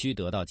必须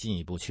得到进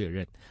一步确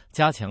认，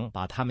加强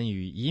把他们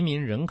与移民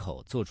人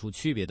口做出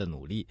区别的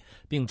努力，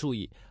并注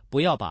意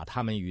不要把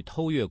他们与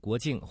偷越国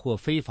境或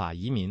非法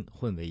移民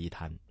混为一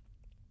谈。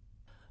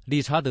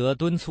理查德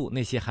敦促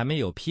那些还没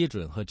有批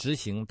准和执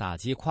行打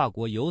击跨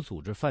国有组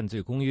织犯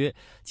罪公约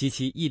及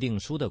其议定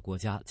书的国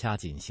家加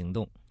紧行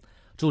动。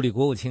助理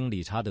国务卿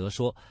理查德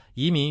说，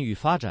移民与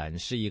发展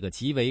是一个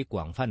极为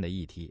广泛的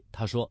议题。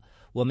他说，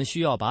我们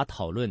需要把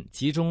讨论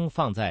集中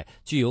放在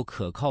具有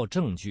可靠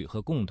证据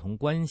和共同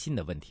关心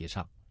的问题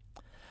上。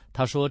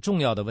他说，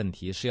重要的问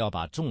题是要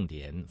把重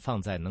点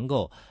放在能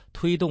够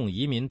推动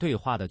移民对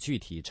话的具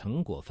体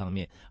成果方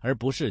面，而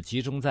不是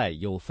集中在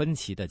有分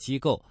歧的机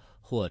构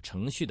或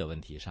程序的问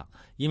题上，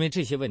因为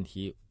这些问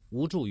题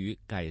无助于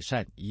改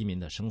善移民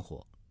的生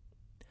活。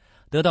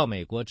得到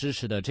美国支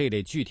持的这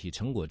类具体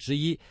成果之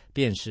一，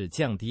便是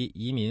降低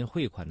移民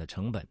汇款的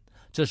成本，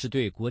这是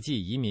对国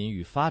际移民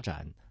与发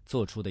展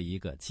做出的一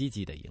个积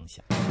极的影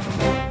响。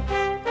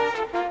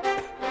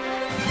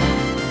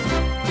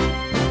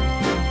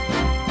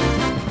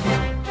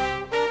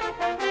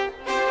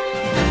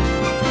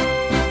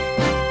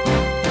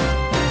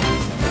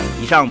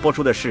以上播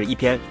出的是一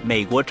篇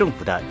美国政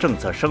府的政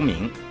策声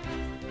明。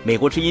美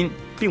国之音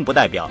并不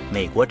代表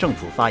美国政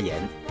府发言。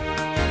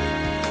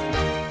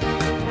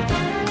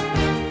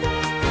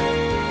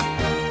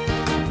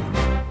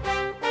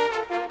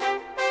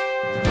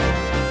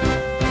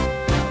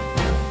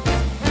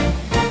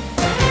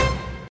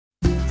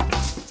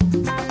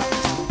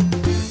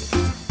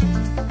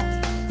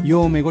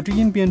由美国之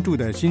音编著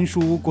的新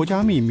书《国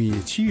家秘密》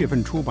7月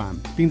份出版，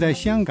并在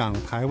香港、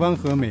台湾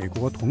和美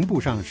国同步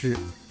上市。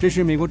这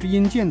是美国之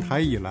音建台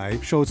以来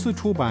首次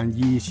出版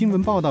以新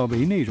闻报道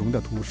为内容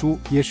的图书，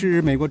也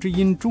是美国之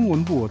音中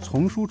文部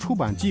丛书出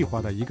版计划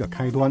的一个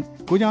开端。《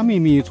国家秘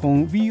密》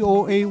从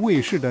VOA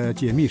卫视的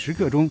解密时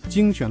刻中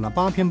精选了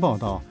8篇报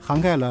道，涵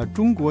盖了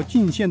中国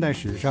近现代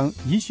史上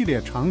一系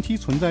列长期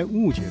存在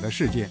误解的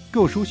事件。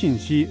购书信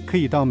息可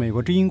以到美国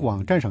之音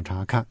网站上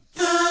查看。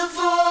 The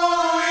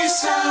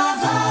Voice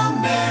of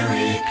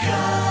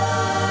America